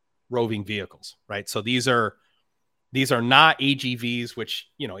roving vehicles, right? So these are not AGVs, which,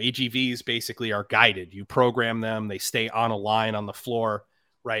 AGVs basically are guided. You program them, they stay on a line on the floor,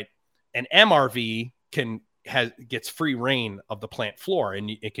 right? An MRV gets free reign of the plant floor, and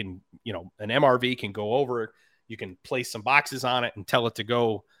it can, an MRV can go over, you can place some boxes on it and tell it to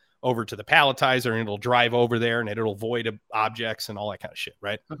go over to the palletizer, and it'll drive over there and it'll avoid objects and all that kind of shit,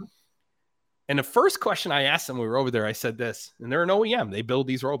 right? Mm-hmm. And the first question I asked them when we were over there, I said this, and they're an OEM, they build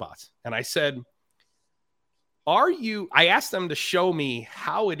these robots. And I said, I asked them to show me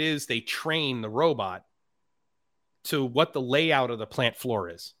how it is they train the robot to what the layout of the plant floor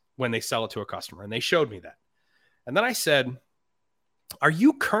is when they sell it to a customer. And they showed me that. And then I said, are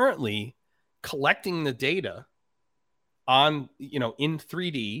you currently collecting the data on, in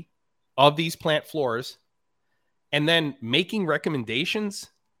 3D of these plant floors and then making recommendations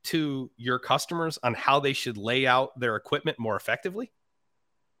to your customers on how they should lay out their equipment more effectively?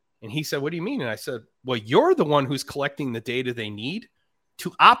 And he said, what do you mean? And I said, well, you're the one who's collecting the data they need to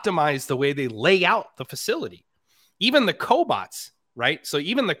optimize the way they lay out the facility. Even the cobots, right? So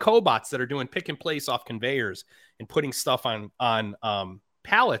even the cobots that are doing pick and place off conveyors and putting stuff on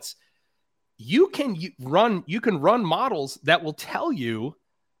pallets, you can run models that will tell you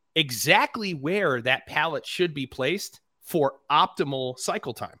exactly where that pallet should be placed for optimal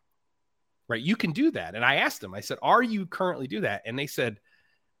cycle time, right? You can do that. And I asked them, I said, are you currently do that? And they said,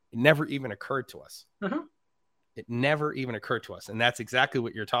 it never even occurred to us. Mm-hmm. It never even occurred to us. And that's exactly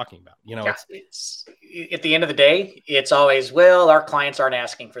what you're talking about. You know, yeah, it's at the end of the day, it's always, well, our clients aren't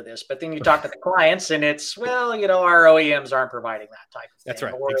asking for this. But then you talk to the clients and it's, well, our OEMs aren't providing that type of thing. That's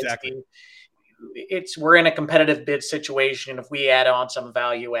right. Or Exactly. We're in a competitive bid situation. If we add on some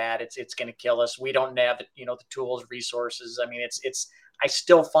value add, it's going to kill us. We don't have the tools, resources. I mean, I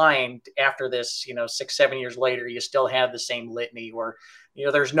still find after this, 6-7 years later, you still have the same litany where,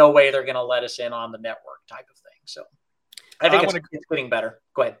 there's no way they're going to let us in on the network type of thing. So I think it's getting better.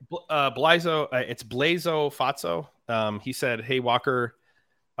 Go ahead. It's Blazo Fatso. He said, "Hey Walker,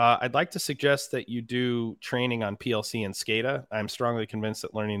 I'd like to suggest that you do training on PLC and SCADA. I'm strongly convinced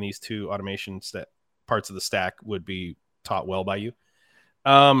that learning these two automations that parts of the stack would be taught well by you."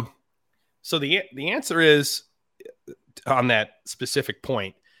 So the answer is, on that specific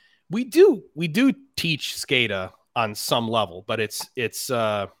point, we do teach SCADA on some level, but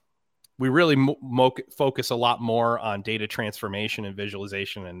we really focus a lot more on data transformation and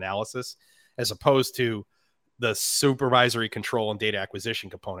visualization and analysis, as opposed to the supervisory control and data acquisition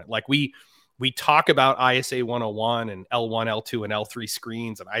component. Like we talk about ISA 101 and L1, L2, and L3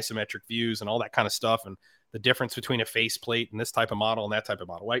 screens and isometric views and all that kind of stuff, and the difference between a faceplate and this type of model and that type of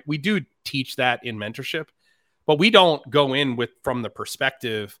model. Right? We do teach that in mentorship, but we don't go in from the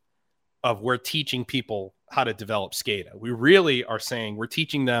perspective of we're teaching people how to develop SCADA. We really are saying we're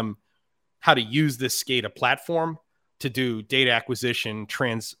teaching them how to use this SCADA platform to do data acquisition,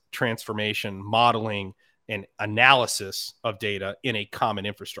 transformation, modeling, and analysis of data in a common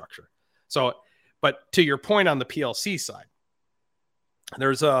infrastructure. So, but to your point on the PLC side,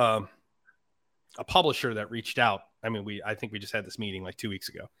 there's a publisher that reached out. I mean, I think we just had this meeting like 2 weeks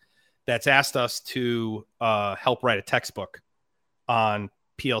ago, that's asked us to help write a textbook on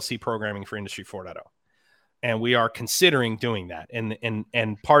PLC programming for Industry 4.0. And we are considering doing that.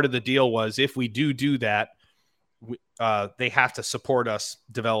 And part of the deal was, if we do that, they have to support us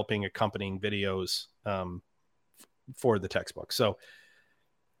developing accompanying videos for the textbook. So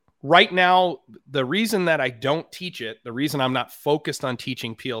right now, the reason that I don't teach it, the reason I'm not focused on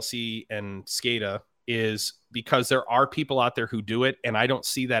teaching PLC and SCADA, is because there are people out there who do it, and I don't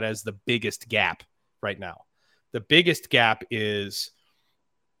see that as the biggest gap right now. The biggest gap is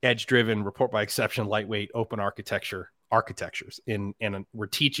edge-driven, report by exception, lightweight, open architectures, and we're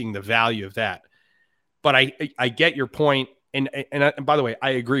teaching the value of that. But I get your point, and by the way, I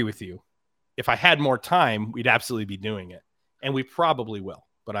agree with you. If I had more time, we'd absolutely be doing it, and we probably will.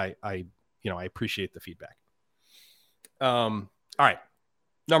 But I appreciate the feedback. All right,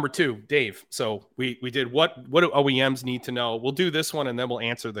 number 2, Dave. So we did what do OEMs need to know? We'll do this one, and then we'll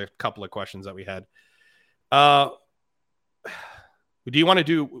answer the couple of questions that we had. Do you want to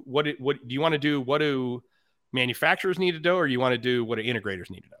do what do manufacturers need to know, or you want to do what do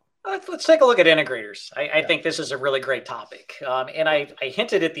integrators need to know? Let's take a look at integrators. I think this is a really great topic. And I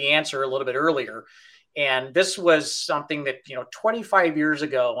hinted at the answer a little bit earlier. And this was something that, 25 years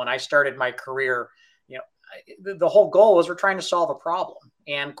ago when I started my career, the whole goal was we're trying to solve a problem.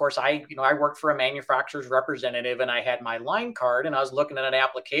 And of course, I worked for a manufacturer's representative, and I had my line card, and I was looking at an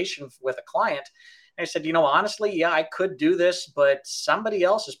application with a client. I said, honestly, yeah, I could do this, but somebody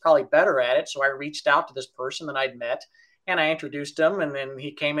else is probably better at it. So I reached out to this person that I'd met, and I introduced him, and then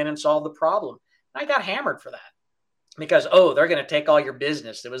he came in and solved the problem. And I got hammered for that because, they're going to take all your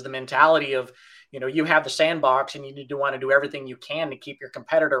business. It was the mentality of, you have the sandbox and you need to want to do everything you can to keep your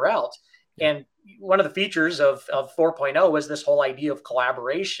competitor out. And one of the features of 4.0 was this whole idea of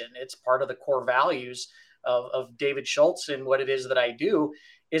collaboration. It's part of the core values of David Schultz, and what it is that I do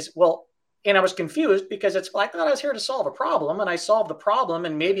is, and I was confused because it's like, I thought I was here to solve a problem, and I solved the problem,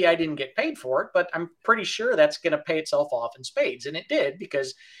 and maybe I didn't get paid for it, but I'm pretty sure that's going to pay itself off in spades. And it did,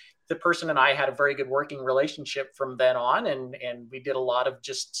 because the person and I had a very good working relationship from then on, and we did a lot of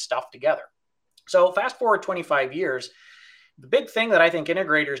just stuff together. So fast forward 25 years, the big thing that I think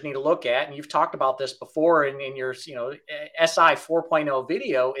integrators need to look at, and you've talked about this before in your SI 4.0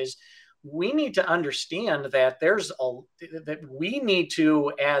 video, is we need to understand that that we need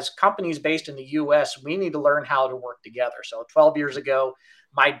to, as companies based in the US, we need to learn how to work together. So 12 years ago,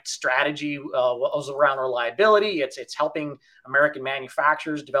 my strategy was around reliability. It's helping American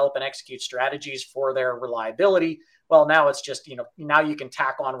manufacturers develop and execute strategies for their reliability. Well, now it's just, now you can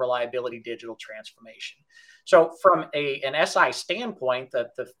tack on reliability, digital transformation. So from an SI standpoint,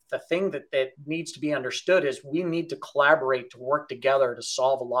 the thing that needs to be understood is we need to collaborate, to work together to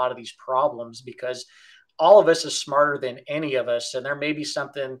solve a lot of these problems, because all of us is smarter than any of us. And there may be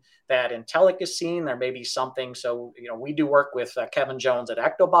something that Intellic is seeing. There may be something. So, we do work with Kevin Jones at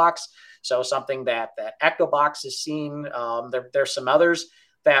Ectobox. So something that Ectobox is seeing. There's some others.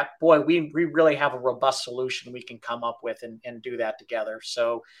 that, boy, we really have a robust solution we can come up with and do that together.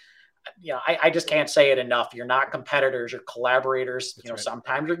 So, I just can't say it enough. You're not competitors, you're collaborators. That's right.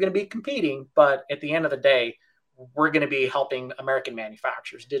 Sometimes you're going to be competing, but at the end of the day, we're going to be helping American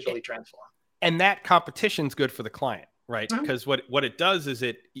manufacturers digitally transform. And that competition's good for the client, right? Because what it does is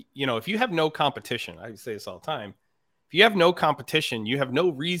if you have no competition, I say this all the time, if you have no competition, you have no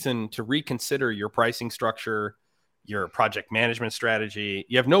reason to reconsider your pricing structure, your project management strategy.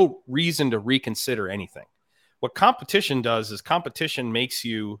 You have no reason to reconsider anything. What competition does is competition makes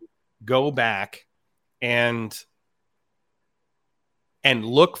you go back and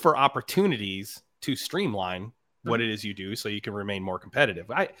look for opportunities to streamline what it is you do so you can remain more competitive.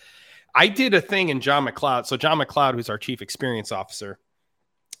 I did a thing in John McLeod. So John McLeod, who's our chief experience officer,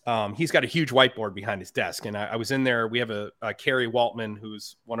 he's got a huge whiteboard behind his desk. And I was in there. We have a Carrie Waltman,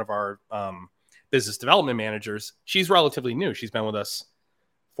 who's one of our business development managers. She's relatively new. She's been with us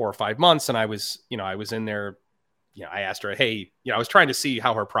 4 or 5 months. And I was in there, I asked her, hey, I was trying to see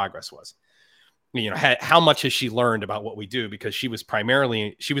how her progress was. How much has she learned about what we do? Because she was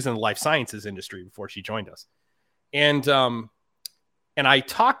in the life sciences industry before she joined us. And I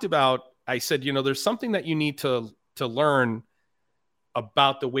said, there's something that you need to learn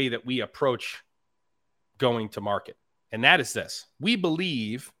about the way that we approach going to market. And that is this: we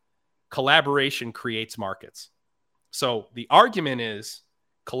believe collaboration creates markets. So the argument is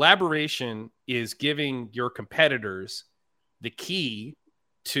collaboration is giving your competitors the key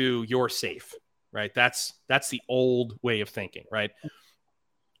to your safe, right? That's the old way of thinking, right?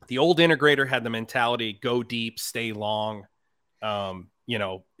 The old integrator had the mentality, go deep, stay long. That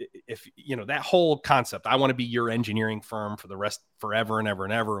whole concept, I want to be your engineering firm for the rest, forever and ever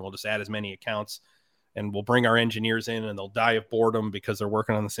and ever. And we'll just add as many accounts and we'll bring our engineers in and they'll die of boredom because they're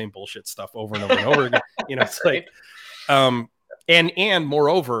working on the same bullshit stuff over and over and over again. It's like, and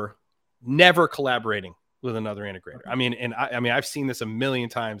moreover, never collaborating with another integrator. I've seen this a million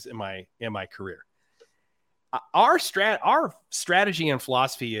times in my career. Our strategy and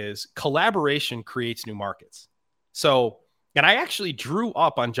philosophy is collaboration creates new markets. So, and I actually drew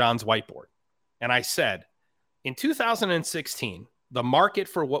up on John's whiteboard and I said, in 2016, the market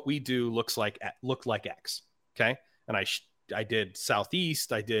for what we do looked like X. Okay. And I did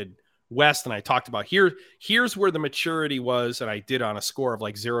Southeast, I did West, and I talked about here's where the maturity was. And I did on a score of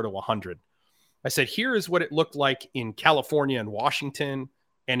like 0 to 100. I said, here is what it looked like in California and Washington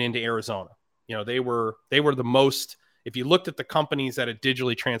and into Arizona. They were the most, if you looked at the companies that had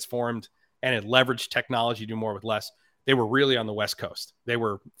digitally transformed and had leveraged technology to do more with less, they were really on the West Coast. They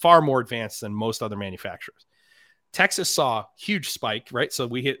were far more advanced than most other manufacturers. Texas saw a huge spike, right? So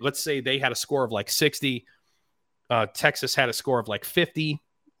let's say they had a score of like 60. Texas had a score of like 50.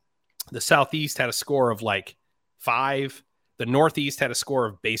 The Southeast had a score of like 5. The Northeast had a score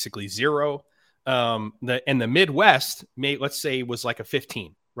of basically 0. The Midwest let's say was like a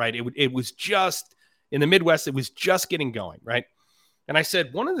 15, right? It was just in the Midwest, it was just getting going, right? And I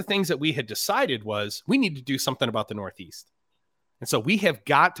said, one of the things that we had decided was we need to do something about the Northeast. And so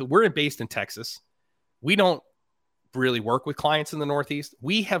we're based in Texas. We don't really work with clients in the Northeast.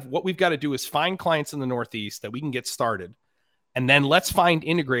 What we've got to do is find clients in the Northeast that we can get started. And then let's find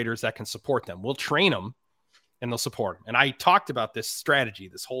integrators that can support them. We'll train them and they'll support them. And I talked about this strategy,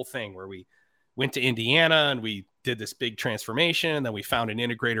 this whole thing where we went to Indiana and we did this big transformation. And then we found an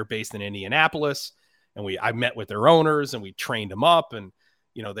integrator based in Indianapolis and I met with their owners and we trained them up and,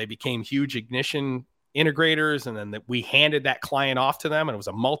 they became huge Ignition integrators. And then we handed that client off to them and it was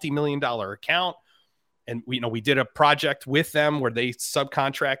a multi-million-dollar account. And we did a project with them where they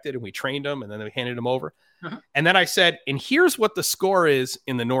subcontracted and we trained them and then we handed them over. Uh-huh. And then I said, and here's what the score is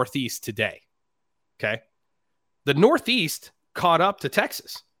in the Northeast today. Okay. The Northeast caught up to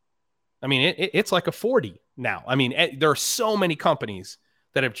Texas. It's like a 40 now. There are so many companies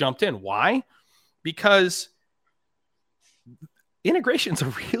that have jumped in. Why? Because integration is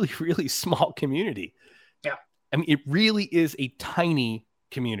a really, really small community. Yeah. It really is a tiny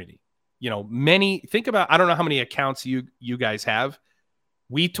community. Think about, I don't know how many accounts you guys have.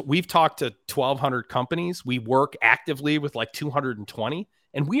 We've talked to 1,200 companies. We work actively with like 220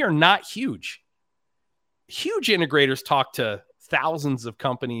 and we are not huge. Huge integrators talk to thousands of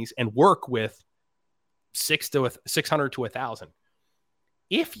companies and work with 600 to 1,000.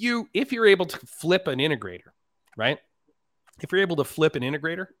 If you're able to flip an integrator, right? If you're able to flip an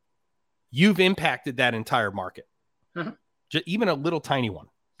integrator, you've impacted that entire market. Mm-hmm. Just even a little tiny one.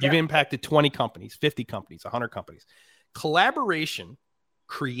 You've impacted 20 companies, 50 companies, 100 companies. Collaboration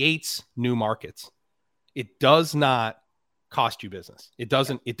creates new markets. It does not cost you business. It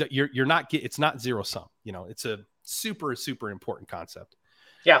doesn't, it's not zero sum. It's a super, super important concept.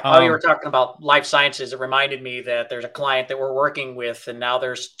 Yeah, while you were talking about life sciences, it reminded me that there's a client that we're working with, and now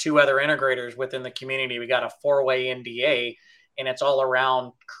there's 2 other integrators within the community. We got a 4-way NDA, and it's all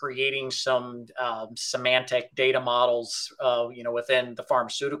around creating some semantic data models, within the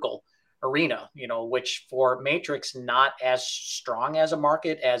pharmaceutical arena. Which for Matrix, not as strong as a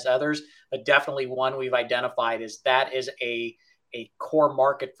market as others, but definitely one we've identified is a core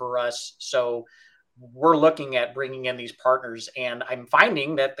market for us. So we're looking at bringing in these partners, and I'm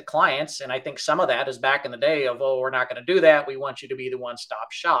finding that the clients, and I think some of that is back in the day of, oh, we're not going to do that. We want you to be the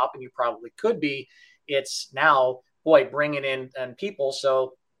one-stop shop, and you probably could be. It's now, boy, bringing in people.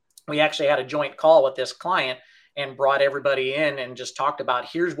 So we actually had a joint call with this client and brought everybody in and just talked about,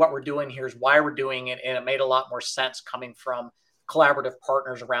 here's what we're doing, here's why we're doing it. And it made a lot more sense coming from collaborative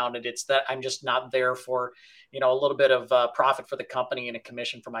partners around it. It's that I'm just not there for, a little bit of profit for the company and a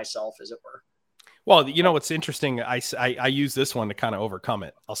commission for myself, as it were. Well, what's interesting, I use this one to kind of overcome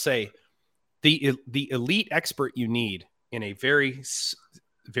it. I'll say the elite expert you need in a very,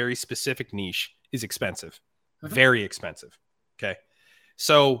 very specific niche is expensive, very expensive. Okay.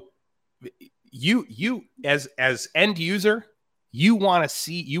 So you as end user, you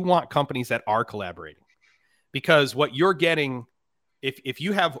want companies that are collaborating, because what you're getting, if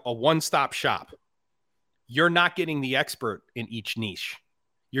you have a one-stop shop, you're not getting the expert in each niche.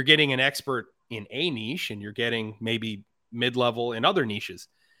 You're getting an expert in a niche, and you're getting maybe mid-level in other niches.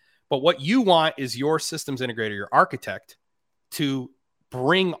 But what you want is your systems integrator, your architect, to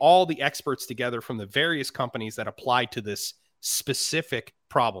bring all the experts together from the various companies that apply to this specific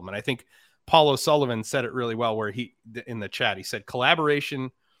problem. And I think Paul O'Sullivan said it really well, where in the chat, he said,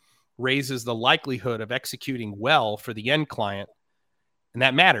 collaboration raises the likelihood of executing well for the end client. And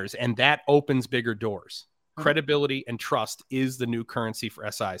that matters. And that opens bigger doors. Credibility and trust is the new currency for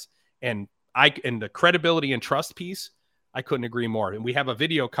SIs. And the credibility and trust piece, I couldn't agree more. And we have a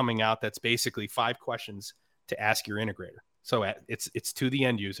video coming out that's basically 5 questions to ask your integrator. So it's to the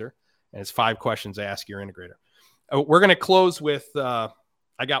end user, and it's 5 questions to ask your integrator. We're going to close with, I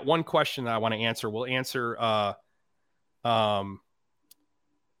got one question that I want to answer. We'll answer, I'll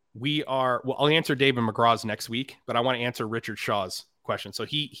answer David McGraw's next week, but I want to answer Richard Shaw's question. So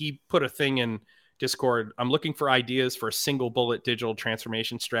he put a thing in Discord. I'm looking for ideas for a single bullet digital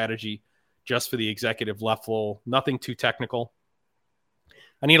transformation strategy just for the executive level, nothing too technical.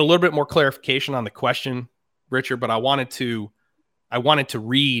 I need a little bit more clarification on the question, Richard, but I wanted to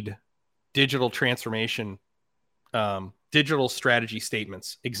read digital transformation, digital strategy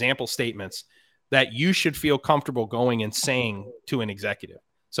statements, example statements that you should feel comfortable going and saying to an executive.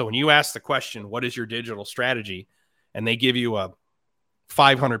 So when you ask the question, what is your digital strategy? And they give you a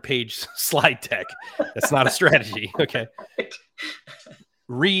 500-page slide deck, that's not a strategy. Okay.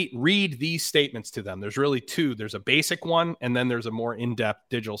 Read these statements to them. There's really 2. There's a basic one, and then there's a more in-depth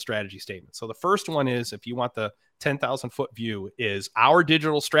digital strategy statement. So the first one is, if you want the 10,000-foot view, is our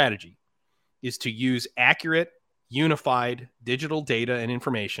digital strategy is to use accurate, unified digital data and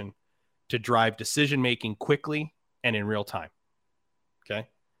information to drive decision-making quickly and in real time. Okay.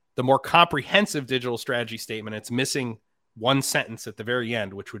 The more comprehensive digital strategy statement, it's missing one sentence at the very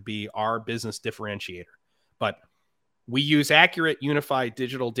end, which would be our business differentiator. But we use accurate, unified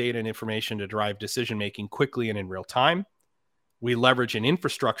digital data and information to drive decision-making quickly and in real time. We leverage an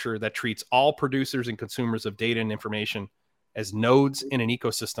infrastructure that treats all producers and consumers of data and information as nodes in an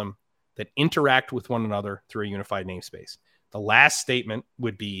ecosystem that interact with one another through a unified namespace. The last statement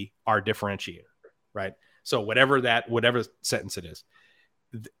would be our differentiator, right? So whatever sentence it is,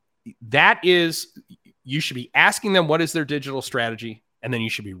 that is, you should be asking them what is their digital strategy, and then you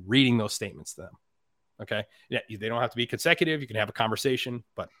should be reading those statements to them. Okay. Yeah, they don't have to be consecutive. You can have a conversation,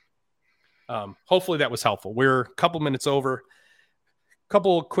 but hopefully that was helpful. We're a couple minutes over.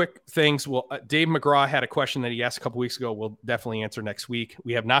 Couple of quick things. Well, Dave McGraw had a question that he asked a couple weeks ago. We'll definitely answer next week.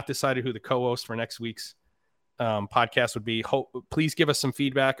 We have not decided who the co-host for next week's podcast would be. Please give us some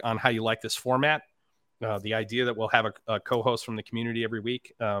feedback on how you like this format. The idea that we'll have a co-host from the community every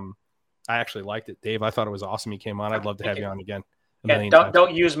week. I actually liked it. Dave, I thought it was awesome. You came on. I'd love to have you on again. Yeah,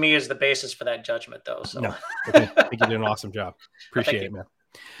 don't use me as the basis for that judgment, though. So. No, I think you did an awesome job. Appreciate it, man.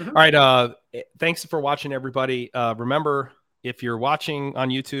 Mm-hmm. All right. Thanks for watching, everybody. Remember, if you're watching on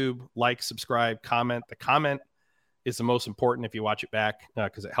YouTube, like, subscribe, comment. The comment is the most important if you watch it back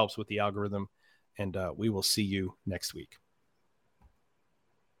because it helps with the algorithm. And we will see you next week.